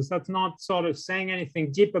analysis. That's not sort of saying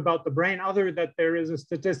anything deep about the brain, other that there is a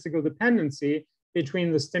statistical dependency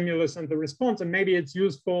between the stimulus and the response. And maybe it's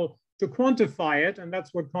useful to quantify it. And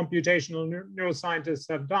that's what computational neuroscientists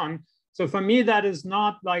have done. So for me, that is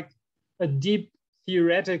not like a deep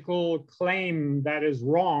theoretical claim that is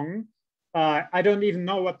wrong. I don't even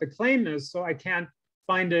know what the claim is, so I can't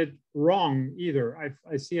find it wrong either.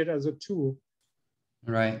 I see it as a tool.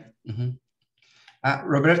 Right. Mm-hmm.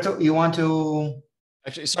 Roberto, you want to?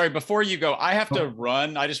 Actually, sorry, before you go, I have to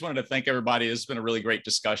run. I just wanted to thank everybody. It's been a really great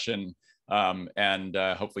discussion. And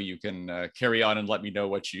hopefully you can carry on and let me know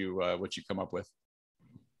what you come up with.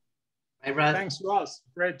 Hey, Russ. Thanks, Russ.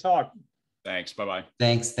 Great talk. Thanks. Bye-bye.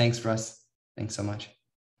 Thanks, Russ. Thanks so much.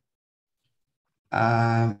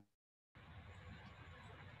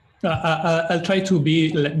 I'll try to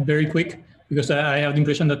be very quick, because I have the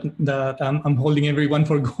impression that I'm holding everyone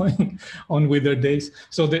for going on with their days.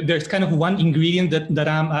 So there's kind of one ingredient that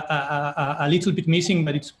I'm a little bit missing,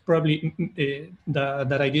 but it's probably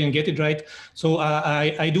that I didn't get it right. So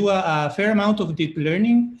I do a fair amount of deep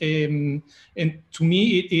learning, and to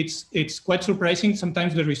me it's quite surprising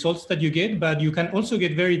sometimes the results that you get, but you can also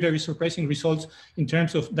get very, very surprising results in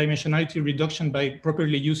terms of dimensionality reduction by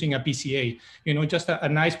properly using a PCA. Just a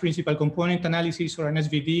nice principal component analysis or an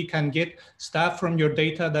SVD can get stuff from your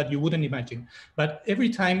data that you wouldn't imagine. But every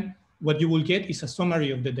time, what you will get is a summary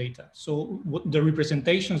of the data. So the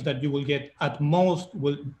representations that you will get at most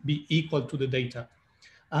will be equal to the data.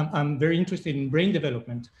 I'm very interested in brain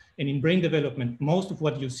development. And in brain development, most of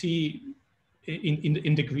what you see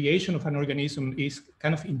in the creation of an organism is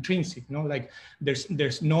kind of intrinsic, like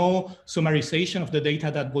there's no summarization of the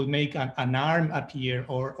data that will make an arm appear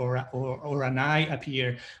or an eye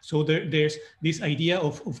appear. So there's this idea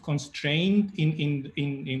of constraint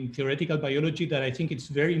in theoretical biology that I think it's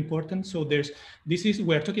very important. So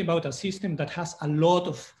we're talking about a system that has a lot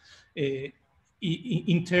of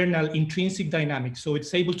internal intrinsic dynamics. So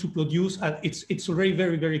it's able to produce, it's already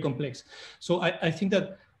very, very complex. So I think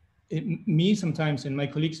that me sometimes and my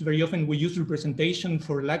colleagues very often, we use representation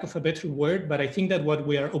for lack of a better word, but I think that what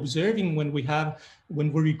we are observing when we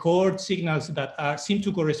record signals that seem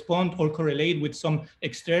to correspond or correlate with some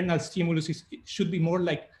external stimulus should be more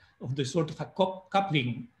like the sort of a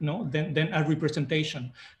coupling, no, than a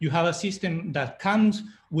representation. You have a system that comes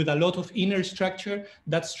with a lot of inner structure.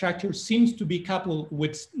 That structure seems to be coupled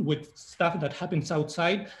with stuff that happens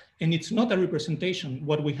outside, and it's not a representation.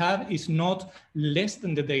 What we have is not less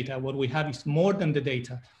than the data. What we have is more than the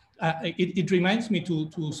data. It reminds me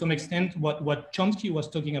to some extent what Chomsky was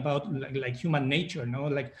talking about, like human nature, no?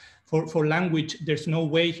 Like for language, there's no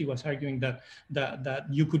way, he was arguing that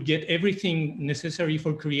you could get everything necessary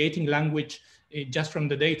for creating language just from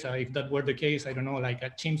the data. If that were the case, I don't know, like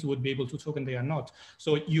chimps would be able to talk and they are not.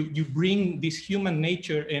 So you bring this human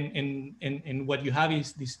nature and what you have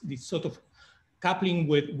is this sort of coupling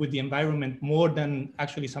with the environment more than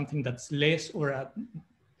actually something that's less or a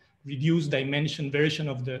reduced dimension version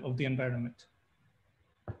of the environment.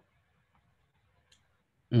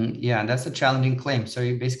 Yeah, that's a challenging claim. So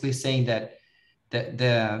you're basically saying that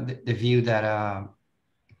the view that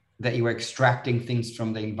that you are extracting things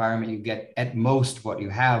from the environment, you get at most what you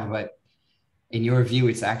have, but in your view,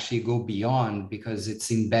 it's actually go beyond because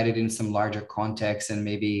it's embedded in some larger context and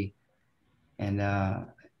maybe, and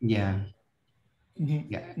yeah.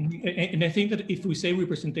 Mm-hmm. Yeah. And I think that if we say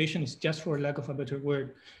representation is just for lack of a better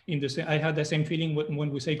word, I had the same feeling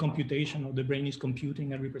when we say computation, or the brain is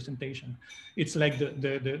computing a representation. It's like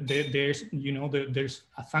there's there's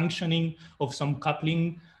a functioning of some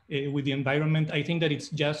coupling with the environment. I think that it's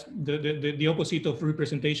just the opposite of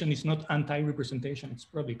representation is not anti-representation. It's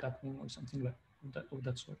probably coupling or something like that of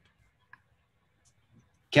that sort.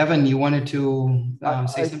 Kevin, you wanted to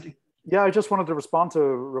say something? Yeah, I just wanted to respond to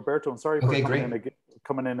Roberto. I'm sorry for Okay,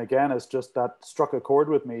 coming in again. It's just that struck a chord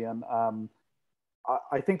with me. And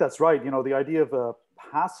I think that's right. You know, the idea of a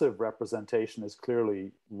passive representation is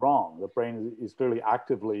clearly wrong. The brain is clearly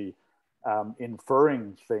actively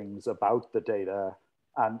inferring things about the data.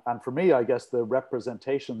 And for me, I guess the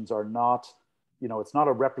representations are not, you know, it's not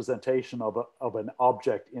a representation of an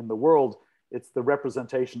object in the world. It's the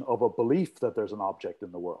representation of a belief that there's an object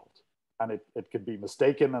in the world. And it could be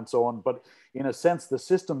mistaken and so on. But in a sense, the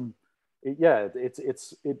system, the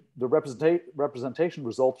representation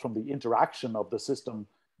results from the interaction of the system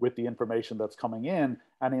with the information that's coming in.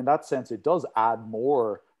 And in that sense, it does add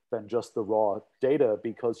more than just the raw data,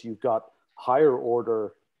 because you've got higher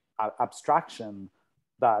order abstraction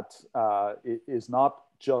that is not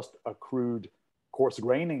just a crude coarse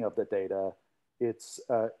graining of the data. It's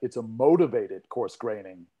a motivated coarse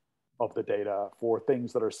graining of the data for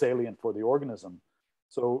things that are salient for the organism.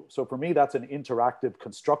 So for me, that's an interactive,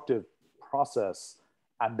 constructive process.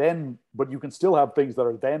 And then, but you can still have things that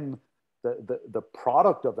are then the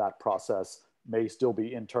product of that process may still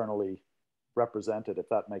be internally represented, if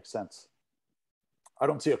that makes sense. I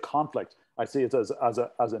don't see a conflict. I see it as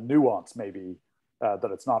a nuance, maybe, that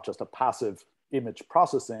it's not just a passive image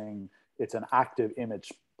processing, it's an active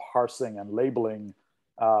image parsing and labeling,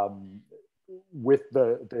 with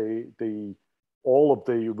all of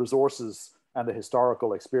the resources and the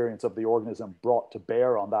historical experience of the organism brought to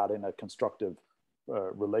bear on that in a constructive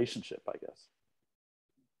relationship, I guess.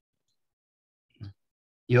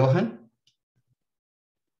 Johan?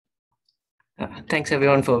 Thanks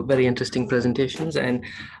everyone for very interesting presentations. And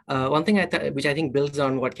one thing which I think builds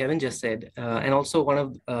on what Kevin just said, and also one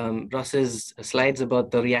of Russ's slides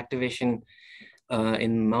about the reactivation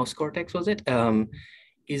in mouse cortex, was it?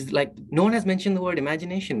 Is like, no one has mentioned the word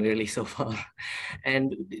imagination really so far.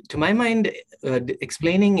 And to my mind,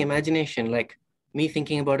 explaining imagination, like me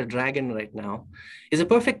thinking about a dragon right now, is a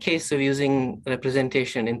perfect case of using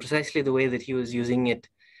representation in precisely the way that he was using it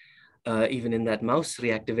even in that mouse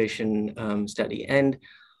reactivation study. And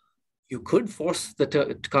you could force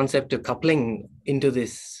the concept of coupling into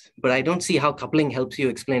this, but I don't see how coupling helps you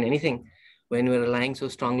explain anything when we're relying so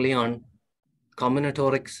strongly on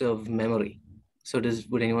combinatorics of memory. So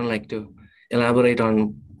would anyone like to elaborate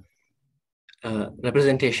on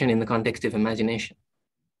representation in the context of imagination?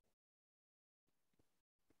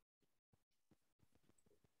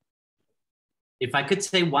 If I could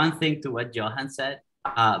say one thing to what Johan said,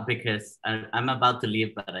 because I'm about to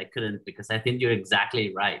leave, but I couldn't, because I think you're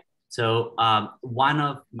exactly right. So one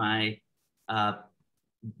of my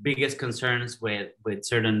biggest concerns with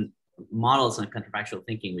certain models on counterfactual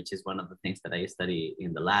thinking, which is one of the things that I study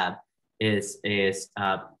in the lab, is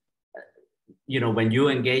you know, when you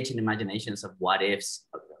engage in imaginations of what ifs,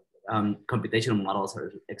 computational models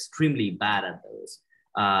are extremely bad at those.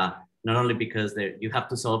 Not only because you have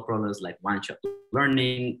to solve problems like one-shot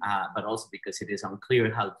learning, but also because it is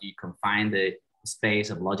unclear how do you confine the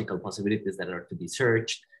space of logical possibilities that are to be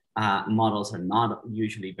searched. Models are not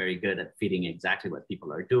usually very good at fitting exactly what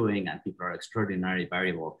people are doing, and people are extraordinarily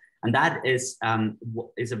variable. And that is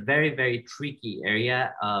a very, very tricky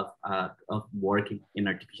area of work in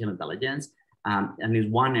artificial intelligence. And is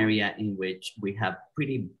one area in which we have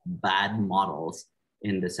pretty bad models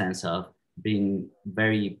in the sense of being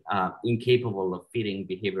very incapable of fitting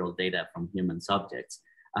behavioral data from human subjects.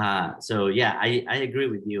 So yeah, I agree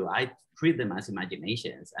with you. I treat them as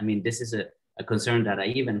imaginations. I mean, this is a concern that I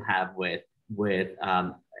even have with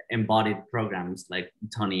embodied programs like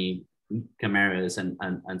Tony Camara's and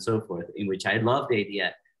so forth, in which I love the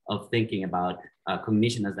idea of thinking about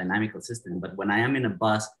cognition as dynamical system. But when I am in a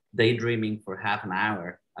bus daydreaming for half an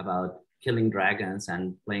hour about killing dragons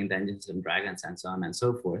and playing Dungeons and Dragons and so on and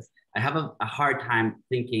so forth, I have a hard time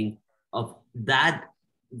thinking of that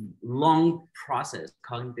long process,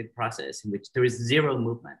 cognitive process, in which there is zero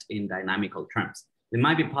movement in dynamical terms. It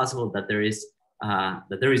might be possible that there is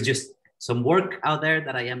just some work out there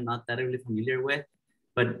that I am not that really familiar with,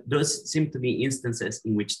 but those seem to be instances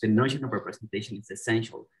in which the notion of representation is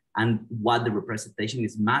essential. And what the representation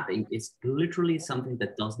is mapping is literally something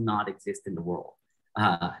that does not exist in the world.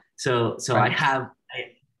 So right.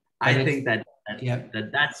 I think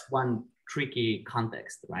that's one tricky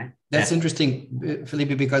context, right? That's interesting,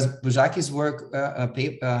 Felipe, because Bujaki's work,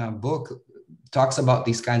 book talks about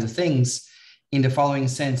these kinds of things in the following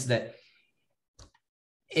sense, that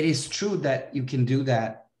it is true that you can do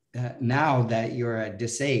that now that you're at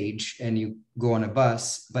this age and you go on a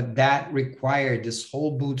bus, but that required this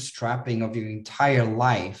whole bootstrapping of your entire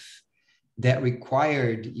life, that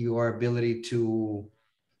required your ability to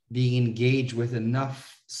be engaged with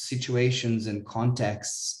enough situations and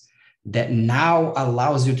contexts that now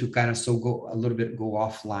allows you to kind of go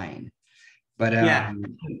offline. But yeah,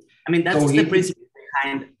 I mean, that's the principle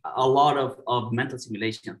behind a lot of mental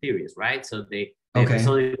simulation theories, right? So the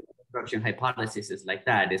construction hypothesis is like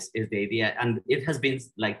that, is the idea, and it has been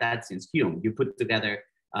like that since Hume. You put together,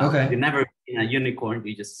 you never seen a unicorn,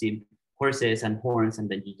 you just see horses and horns, and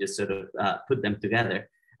then you just sort of put them together.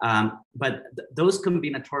 But those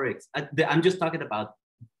combinatorics, I'm just talking about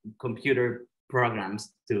computer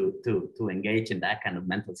programs to engage in that kind of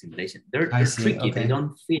mental simulation. They're tricky. They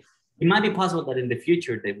don't fit. It might be possible that in the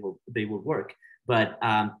future they will work, but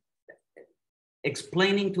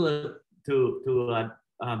explaining to a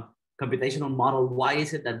computational model, why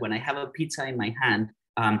is it that when I have a pizza in my hand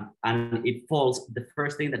and it falls, the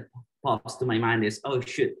first thing that pops to my mind is, oh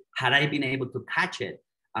shit, had I been able to catch it,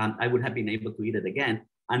 I would have been able to eat it again.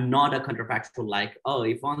 And not a counterfactual like, oh,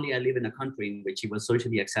 if only I live in a country in which it was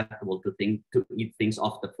socially acceptable to eat things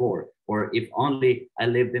off the floor, or if only I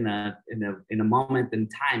lived in a moment in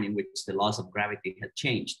time in which the laws of gravity had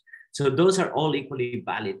changed. So those are all equally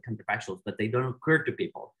valid counterfactuals, but they don't occur to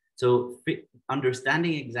people. So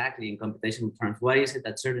understanding exactly in computational terms, why is it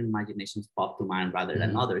that certain imaginations pop to mind rather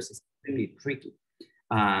than others is really tricky.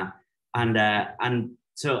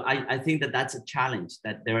 So I think that that's a challenge,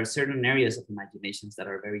 that there are certain areas of imaginations that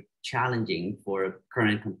are very challenging for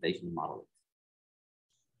current computational modeling.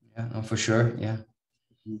 Yeah, no, for sure, yeah.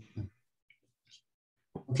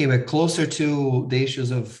 Okay, but closer to the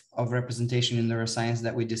issues of representation in neuroscience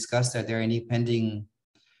that we discussed, are there any pending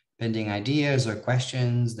ideas or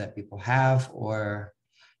questions that people have, or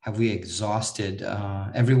have we exhausted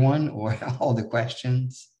everyone or all the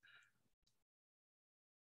questions?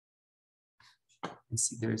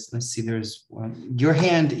 Let's see, there's one. Your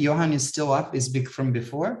hand, Johan, is still up. Is big from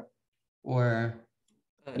before, or?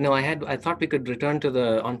 No, I thought we could return to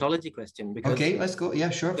the ontology question because. Okay, let's go. Yeah,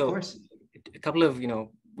 sure, of course. A couple of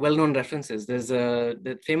well-known references. There's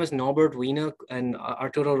the famous Norbert Wiener and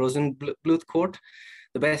Arturo Rosenbluth quote: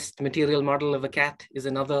 "The best material model of a cat is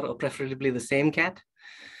another, or preferably the same cat."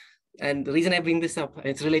 And the reason I bring this up,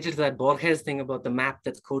 it's related to that Borges thing about the map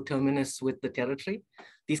that's coterminous with the territory.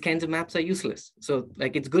 These kinds of maps are useless. So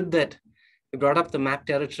it's good that you brought up the map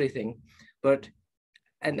territory thing, but,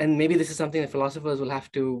 and maybe this is something that philosophers will have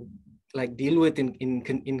to deal with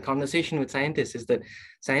in conversation with scientists, is that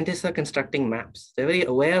scientists are constructing maps. They're very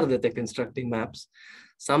aware that they're constructing maps.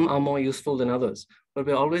 Some are more useful than others, but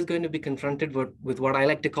we're always going to be confronted with what I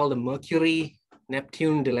like to call the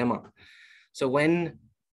Mercury-Neptune dilemma. So when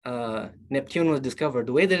Neptune was discovered,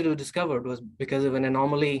 the way that it was discovered was because of an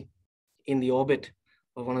anomaly in the orbit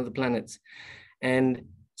of one of the planets. And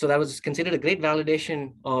so that was considered a great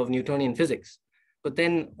validation of Newtonian physics. But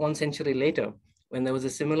then 1 century later, when there was a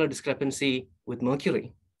similar discrepancy with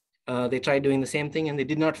Mercury, they tried doing the same thing and they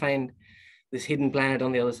did not find this hidden planet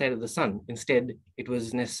on the other side of the sun. Instead, it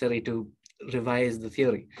was necessary to revise the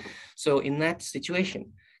theory. So in that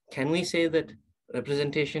situation, can we say that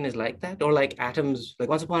representation is like that? Or like atoms,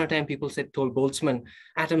 once upon a time, people told Boltzmann,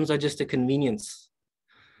 atoms are just a convenience.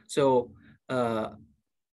 So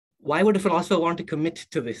why would a philosopher want to commit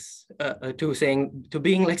to this, to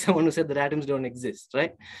being like someone who said that atoms don't exist,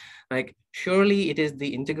 right? Like, surely it is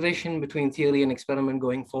the integration between theory and experiment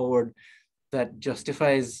going forward that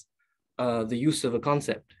justifies the use of a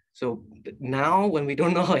concept. So now, when we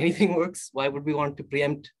don't know how anything works, why would we want to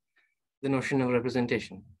preempt the notion of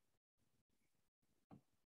representation?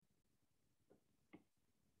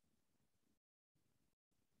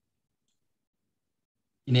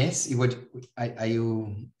 Ines, you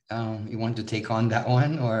you want to take on that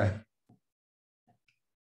one, or?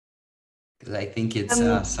 Because I think it's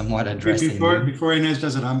somewhat addressing. Before Ines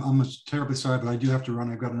does it, I'm terribly sorry, but I do have to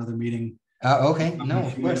run. I've got another meeting. Okay, no,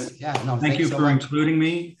 of course, yeah, no. Thank you for including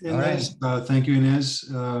me in this. Right. Thank you, Ines,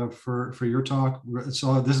 for your talk.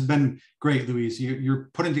 So this has been great, Luiz. You're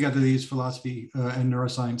putting together these philosophy and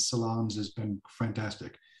neuroscience salons has been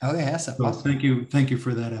fantastic. Okay, that's awesome. Thank you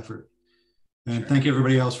for that effort. And thank you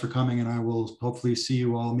everybody else for coming, and I will hopefully see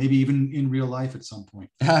you all, maybe even in real life at some point.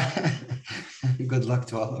 Good luck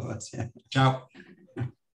to all of us. Yeah. Ciao.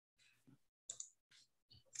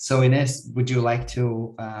 So Ines, would you like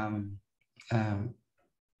to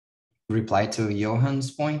reply to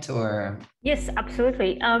Johan's point, or? Yes,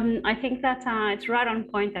 absolutely. I think that it's right on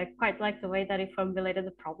point. I quite like the way that he formulated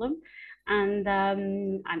the problem, and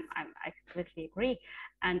I completely agree.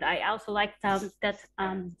 And I also liked that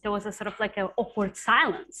there was a sort of like an awkward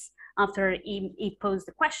silence after he posed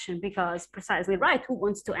the question, because precisely right, who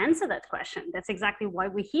wants to answer that question? That's exactly why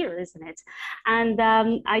we're here, isn't it? And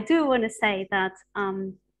I do want to say that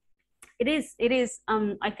it is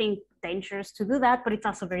I think dangerous to do that, but it's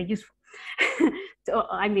also very useful.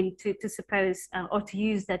 to suppose or to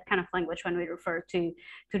use that kind of language when we refer to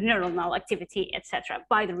neuronal activity, etc.,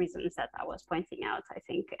 by the reasons that I was pointing out, I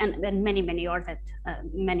think, and many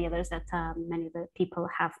others that many of the people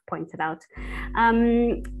have pointed out.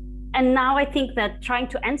 And now I think that trying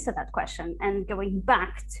to answer that question and going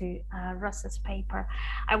back to Russ's paper,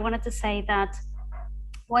 I wanted to say that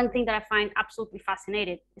one thing that I find absolutely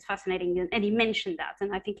fascinating, and he mentioned that,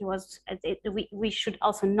 and I think we should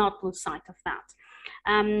also not lose sight of that.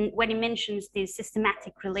 When he mentions these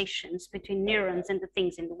systematic relations between neurons and the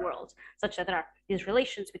things in the world, such that there are these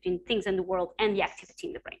relations between things in the world and the activity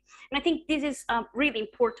in the brain. And I think this is really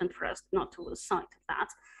important for us not to lose sight of that.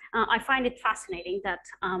 I find it fascinating that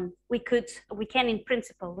we can in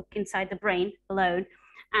principle look inside the brain alone,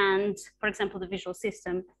 and for example, the visual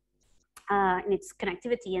system, and its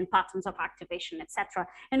connectivity and patterns of activation, etc.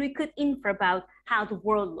 And we could infer about how the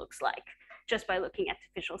world looks like just by looking at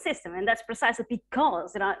the visual system. And that's precisely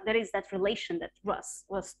because there is that relation that Russ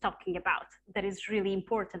was talking about that is really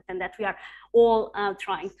important, and that we are all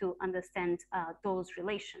trying to understand those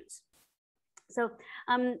relations. So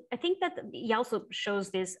I think that he also shows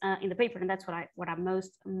this in the paper, and that's what I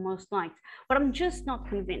most liked. But I'm just not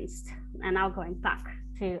convinced, and now going back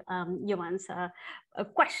to Johan's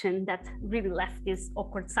question that really left this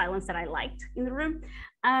awkward silence that I liked in the room.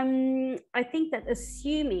 I think that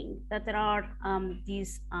assuming that there are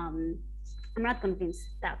these, I'm not convinced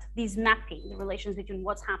that these mapping the relations between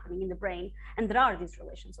what's happening in the brain, and there are these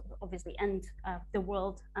relations obviously, and the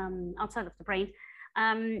world outside of the brain,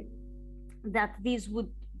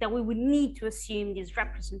 that we would need to assume these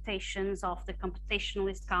representations of the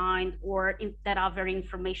computationalist kind, or that are very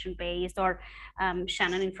information based, or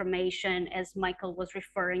Shannon information, as Michael was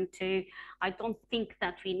referring to. I don't think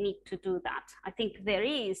that we need to do that. I think there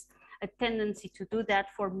is a tendency to do that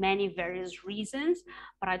for many various reasons,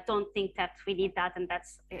 but I don't think that we need that, and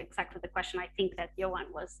that's exactly the question I think that Johan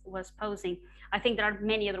was posing. I think there are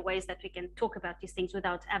many other ways that we can talk about these things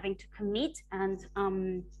without having to commit, and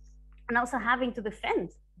also having to defend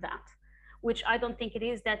that, which I don't think it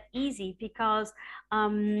is that easy, because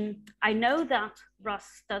I know that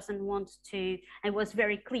Russ doesn't want to, and was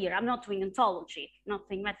very clear, I'm not doing ontology, not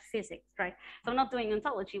doing metaphysics, right? So I'm not doing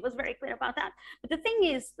ontology, was very clear about that. But the thing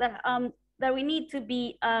is that, that we need to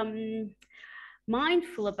be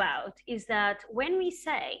mindful about is that when we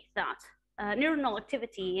say that neuronal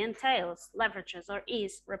activity entails, leverages, or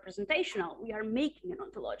is representational, we are making an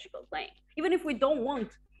ontological claim, even if we don't want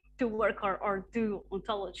to work or do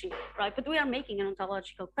ontology, right? But we are making an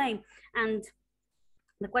ontological claim, and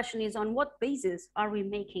the question is, on what basis are we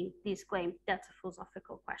making this claim? That's a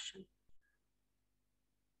philosophical question.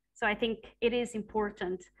 So I think it is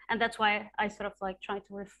important, and that's why I sort of like try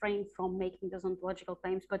to refrain from making those ontological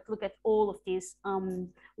claims, but look at all of this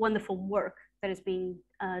wonderful work that is being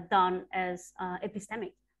done as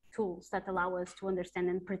epistemic tools that allow us to understand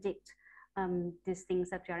and predict these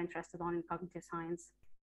things that we are interested in cognitive science.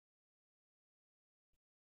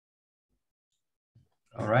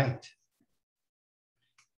 All right.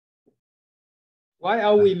 Why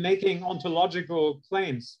are we making ontological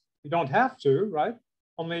claims? We don't have to, right?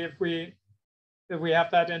 Only if we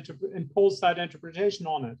have that impose that interpretation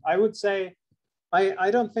on it. I would say,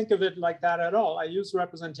 I don't think of it like that at all. I use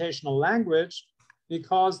representational language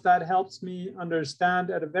because that helps me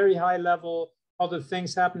understand at a very high level how the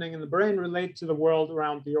things happening in the brain relate to the world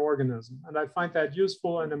around the organism. And I find that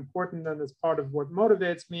useful and important, and it's part of what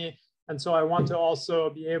motivates me. And so I want to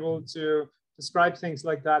also be able to describe things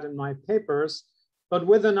like that in my papers, but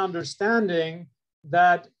with an understanding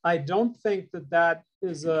that I don't think that that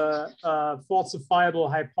is a falsifiable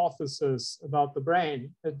hypothesis about the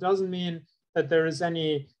brain. It doesn't mean that there is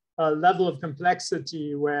any level of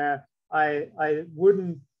complexity where I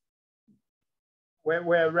wouldn't,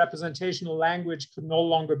 where representational language could no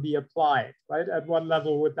longer be applied, right? At what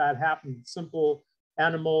level would that happen? Simple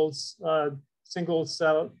animals, single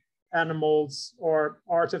cell animals, or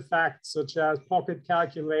artifacts such as pocket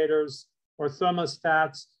calculators or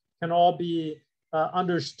thermostats can all be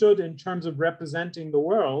understood in terms of representing the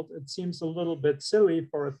world. It seems a little bit silly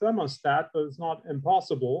for a thermostat, but it's not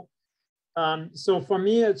impossible. So for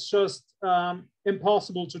me, it's just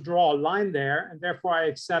impossible to draw a line there, and therefore I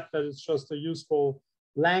accept that it's just a useful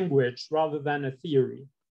language rather than a theory.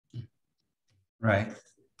 Right.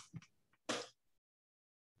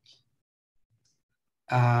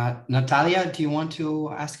 Natalia, do you want to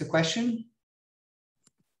ask a question?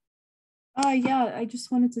 Yeah, I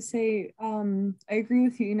just wanted to say, I agree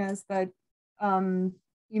with you, Ines, that,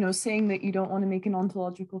 you know, saying that you don't want to make an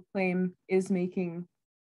ontological claim is making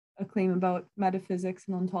a claim about metaphysics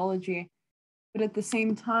and ontology. But at the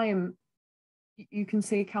same time, you can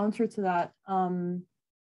say counter to that,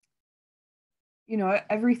 you know,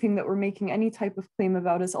 everything that we're making any type of claim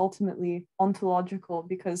about is ultimately ontological,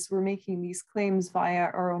 because we're making these claims via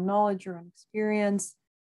our own knowledge, our own experience.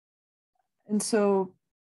 And so,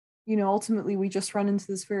 you know, ultimately we just run into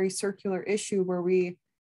this very circular issue where we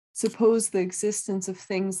suppose the existence of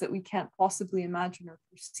things that we can't possibly imagine or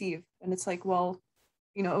perceive. And it's like, well,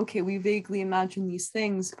 you know, okay, we vaguely imagine these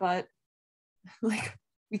things, but like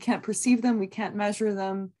we can't perceive them, we can't measure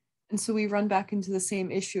them. And so we run back into the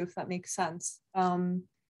same issue, if that makes sense. And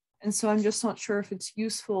so I'm just not sure if it's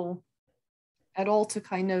useful at all to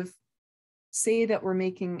kind of say that we're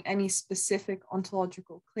making any specific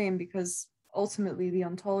ontological claim, because ultimately the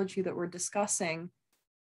ontology that we're discussing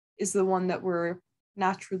is the one that we're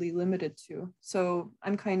naturally limited to. So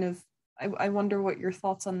I'm kind of, I wonder what your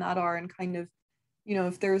thoughts on that are, and kind of, you know,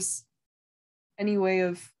 if there's any way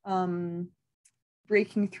of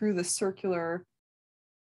breaking through the circular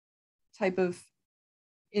type of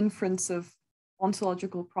inference of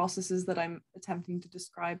ontological processes that I'm attempting to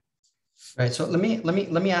describe. Right. So let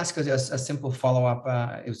me ask a simple follow-up.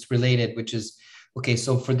 It's related, which is, okay,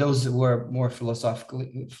 so for those who are more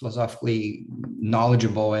philosophically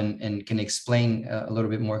knowledgeable and can explain a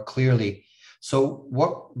little bit more clearly. So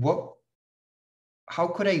how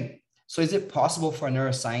could so is it possible for a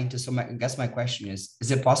neuroscientist, so I guess my question is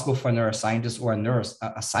it possible for a neuroscientist or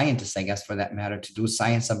a scientist, I guess, for that matter, to do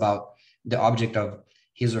science about the object of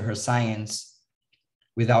his or her science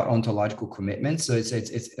without ontological commitment? So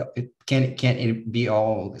can't it be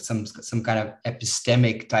all some kind of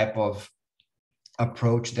epistemic type of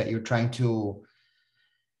approach that you're trying to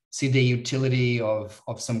see the utility of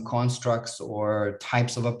some constructs or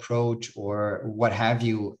types of approach or what have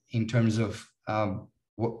you, in terms of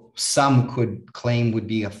what some could claim would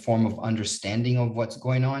be a form of understanding of what's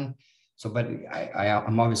going on? So, but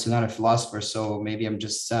I'm obviously not a philosopher, so maybe I'm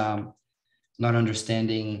just not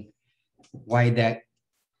understanding why that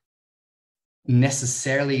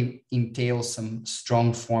necessarily entails some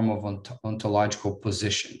strong form of ontological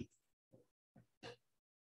position.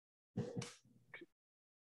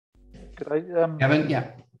 Could I, Kevin?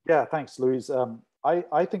 Yeah. Yeah, thanks, Luis.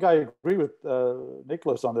 I think I agree with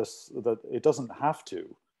Nicholas on this, that it doesn't have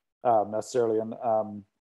to necessarily. And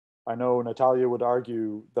I know Natalia would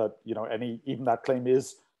argue that, you know, even that claim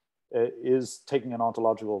is taking an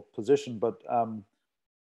ontological position, but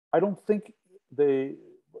I don't think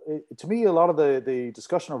to me, a lot of the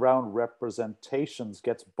discussion around representations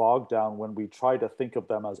gets bogged down when we try to think of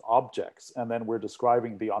them as objects, and then we're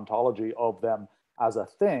describing the ontology of them as a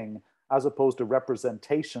thing, as opposed to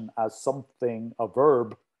representation as something, a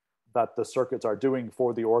verb that the circuits are doing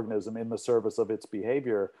for the organism in the service of its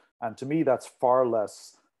behavior. And to me, that's far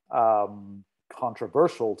less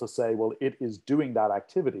controversial to say, well, it is doing that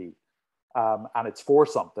activity and it's for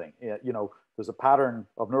something. You know, there's a pattern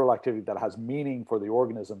of neural activity that has meaning for the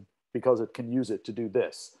organism because it can use it to do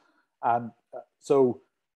this. And so,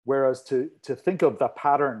 whereas to think of the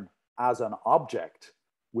pattern as an object,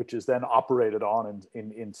 which is then operated on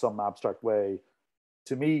in some abstract way,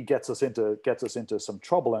 to me gets us into some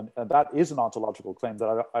trouble, and that is an ontological claim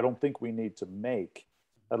that I don't think we need to make.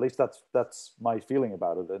 At least that's my feeling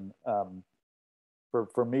about it. And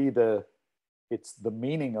for me, it's the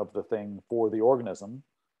meaning of the thing for the organism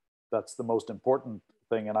that's the most important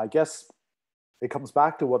thing. And I guess it comes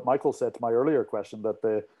back to what Michael said to my earlier question, that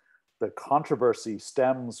the controversy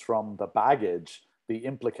stems from the baggage, the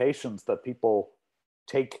implications that people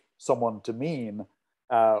take someone to mean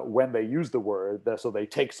when they use the word. So they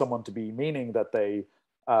take someone to be meaning that they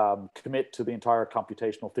commit to the entire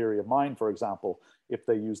computational theory of mind, for example, if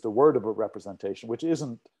they use the word of a representation, which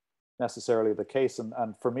isn't necessarily the case.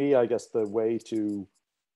 And for me, I guess the way to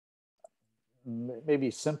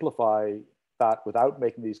maybe simplify that without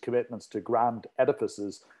making these commitments to grand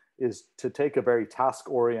edifices is to take a very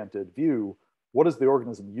task-oriented view. What is the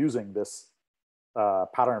organism using this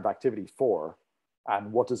pattern of activity for?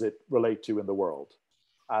 And what does it relate to in the world?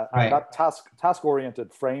 And that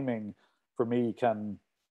task-oriented framing for me can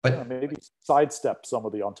maybe sidestep some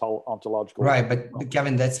of the ontological. Right, but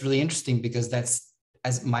Kevin, that's really interesting, because that's,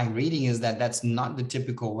 as my reading is, that's not the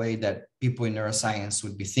typical way that people in neuroscience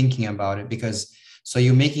would be thinking about it, because so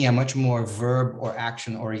you're making a much more verb or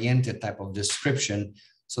action oriented type of description.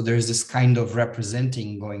 So there's this kind of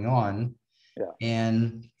representing going on. Yeah.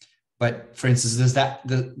 But for instance, does that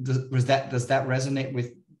resonate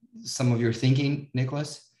with some of your thinking,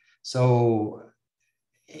 Nicholas? So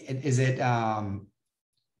is it,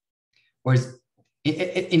 or is,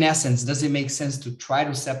 in essence, does it make sense to try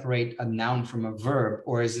to separate a noun from a verb,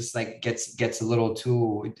 or is this like gets a little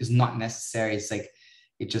too, it is not necessary? It's like,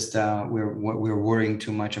 it just, we're worrying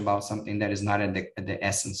too much about something that is not at the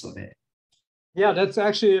essence of it. Yeah, that's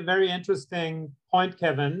actually a very interesting point,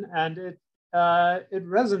 Kevin, and it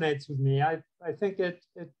resonates with me. I think it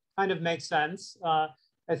kind of makes sense.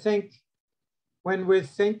 I think when we're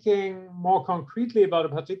thinking more concretely about a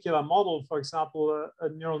particular model, for example, a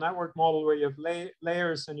neural network model where you have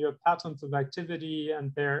layers and you have patterns of activity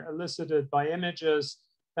and they're elicited by images,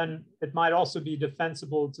 then it might also be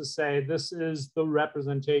defensible to say this is the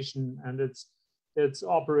representation and it's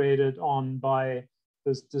operated on by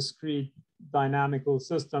this discrete dynamical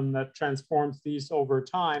system that transforms these over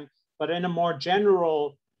time. But in a more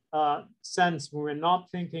general sense, when we're not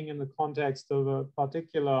thinking in the context of a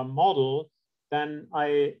particular model, then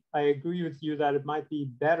I agree with you that it might be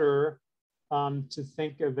better to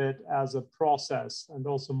think of it as a process and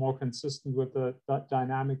also more consistent with the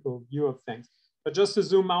dynamical view of things. But just to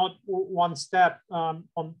zoom out one step on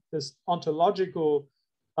this ontological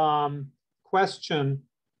question.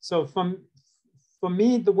 So for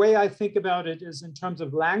me, the way I think about it is in terms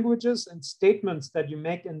of languages and statements that you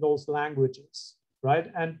make in those languages, right?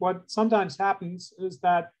 And what sometimes happens is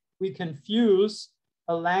that we confuse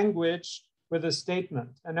a language with a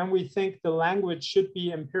statement. And then we think the language should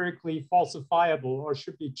be empirically falsifiable, or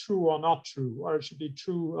should be true or not true, or it should be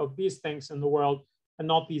true of these things in the world and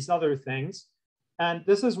not these other things. And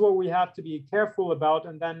this is what we have to be careful about,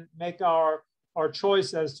 and then make our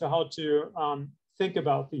choice as to how to think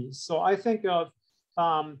about these. So I think of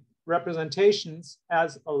representations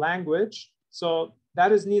as a language. So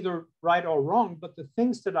that is neither right or wrong, but the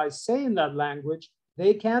things that I say in that language,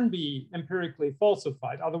 they can be empirically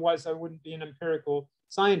falsified. Otherwise, I wouldn't be an empirical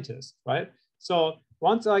scientist, right? So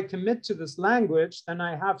once I commit to this language, then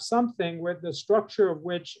I have something where the structure of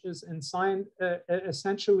which is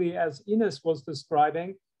essentially, as Ines was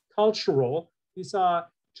describing, cultural. These are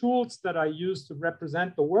tools that I use to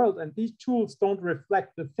represent the world. And these tools don't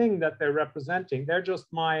reflect the thing that they're representing. They're just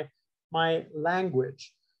my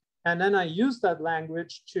language. And then I use that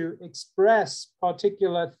language to express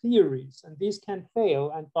particular theories, and these can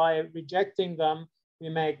fail. And by rejecting them, we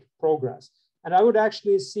make progress. And I would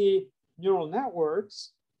actually see neural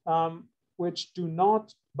networks, which do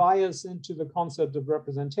not bias into the concept of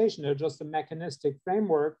representation. They're just a mechanistic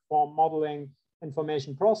framework for modeling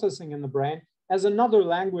information processing in the brain, as another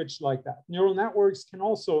language like that. Neural networks can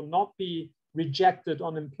also not be rejected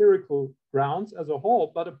on empirical grounds as a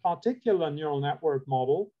whole, but a particular neural network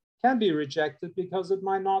model can be rejected because it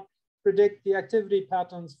might not predict the activity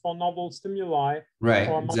patterns for novel stimuli. Right,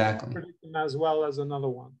 or exactly. Predict them as well as another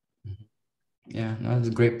one. Yeah, no, that's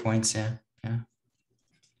great points. Yeah.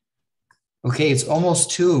 Okay, it's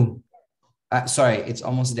almost 2. Sorry, it's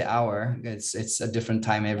almost the hour. It's a different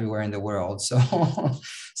time everywhere in the world. So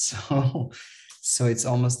it's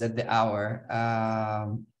almost at the hour.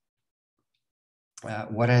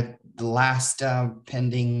 What are the last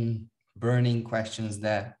pending burning questions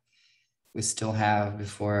that we still have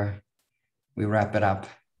before we wrap it up?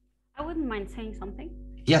 I wouldn't mind saying something.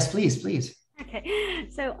 Yes, please. Okay,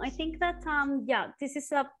 so I think that, yeah, this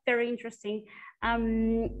is very interesting.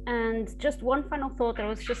 And just one final thought that I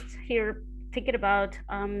was just here thinking about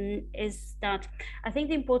is that I think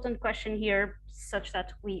the important question here, such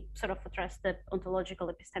that we sort of address the ontological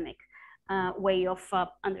epistemic way of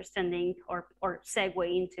understanding or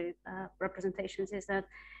segue into representations,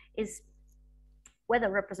 is whether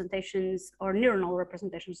representations or neuronal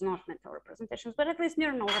representations, not mental representations, but at least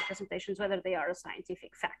neuronal representations, whether they are a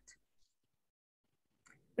scientific fact.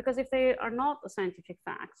 Because if they are not a scientific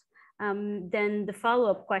fact, then the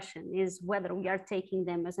follow-up question is whether we are taking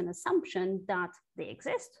them as an assumption that they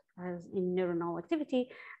exist as in neuronal activity,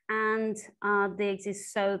 and they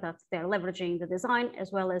exist so that they're leveraging the design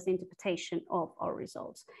as well as the interpretation of our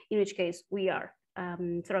results, in which case we are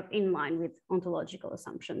sort of in line with ontological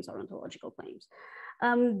assumptions or ontological claims.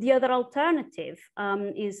 The other alternative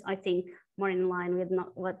is, I think, more in line with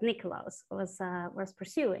what Nicholas was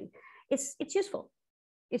pursuing. It's useful.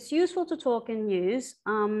 It's useful to talk and use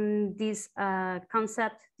this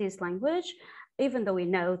concept, this language, even though we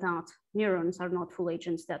know that neurons are not full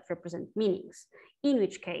agents that represent meanings, in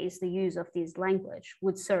which case the use of this language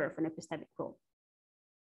would serve an epistemic role.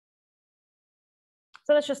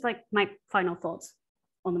 So that's just like my final thoughts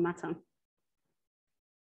on the matter.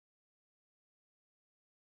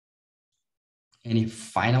 Any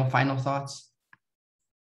final thoughts?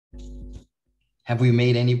 Have we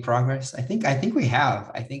made any progress? I think we have.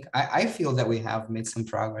 I feel that we have made some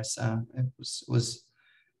progress. It was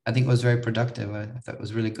I think it was very productive. I thought it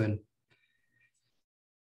was really good.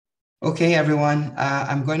 Okay, everyone.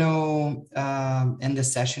 I'm going to end the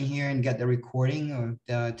session here and get the recording.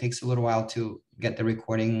 It takes a little while to get the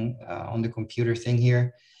recording on the computer thing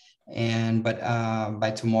here. But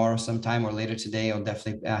by tomorrow sometime or later today, I'll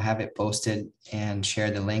definitely have it posted and share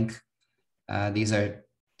the link.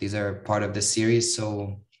 These are part of the series,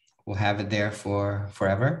 so we'll have it there for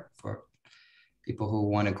forever for people who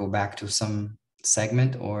want to go back to some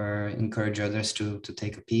segment or encourage others to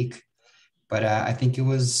take a peek. But I think it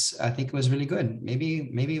was really good.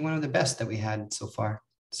 Maybe one of the best that we had so far.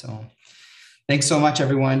 So thanks so much,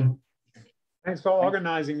 everyone. Thanks for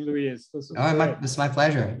organizing, Luiz. This is my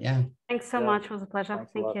pleasure. Yeah. Thanks so much. It was a pleasure.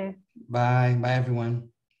 Thank you. Bye, everyone.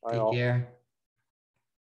 Take care.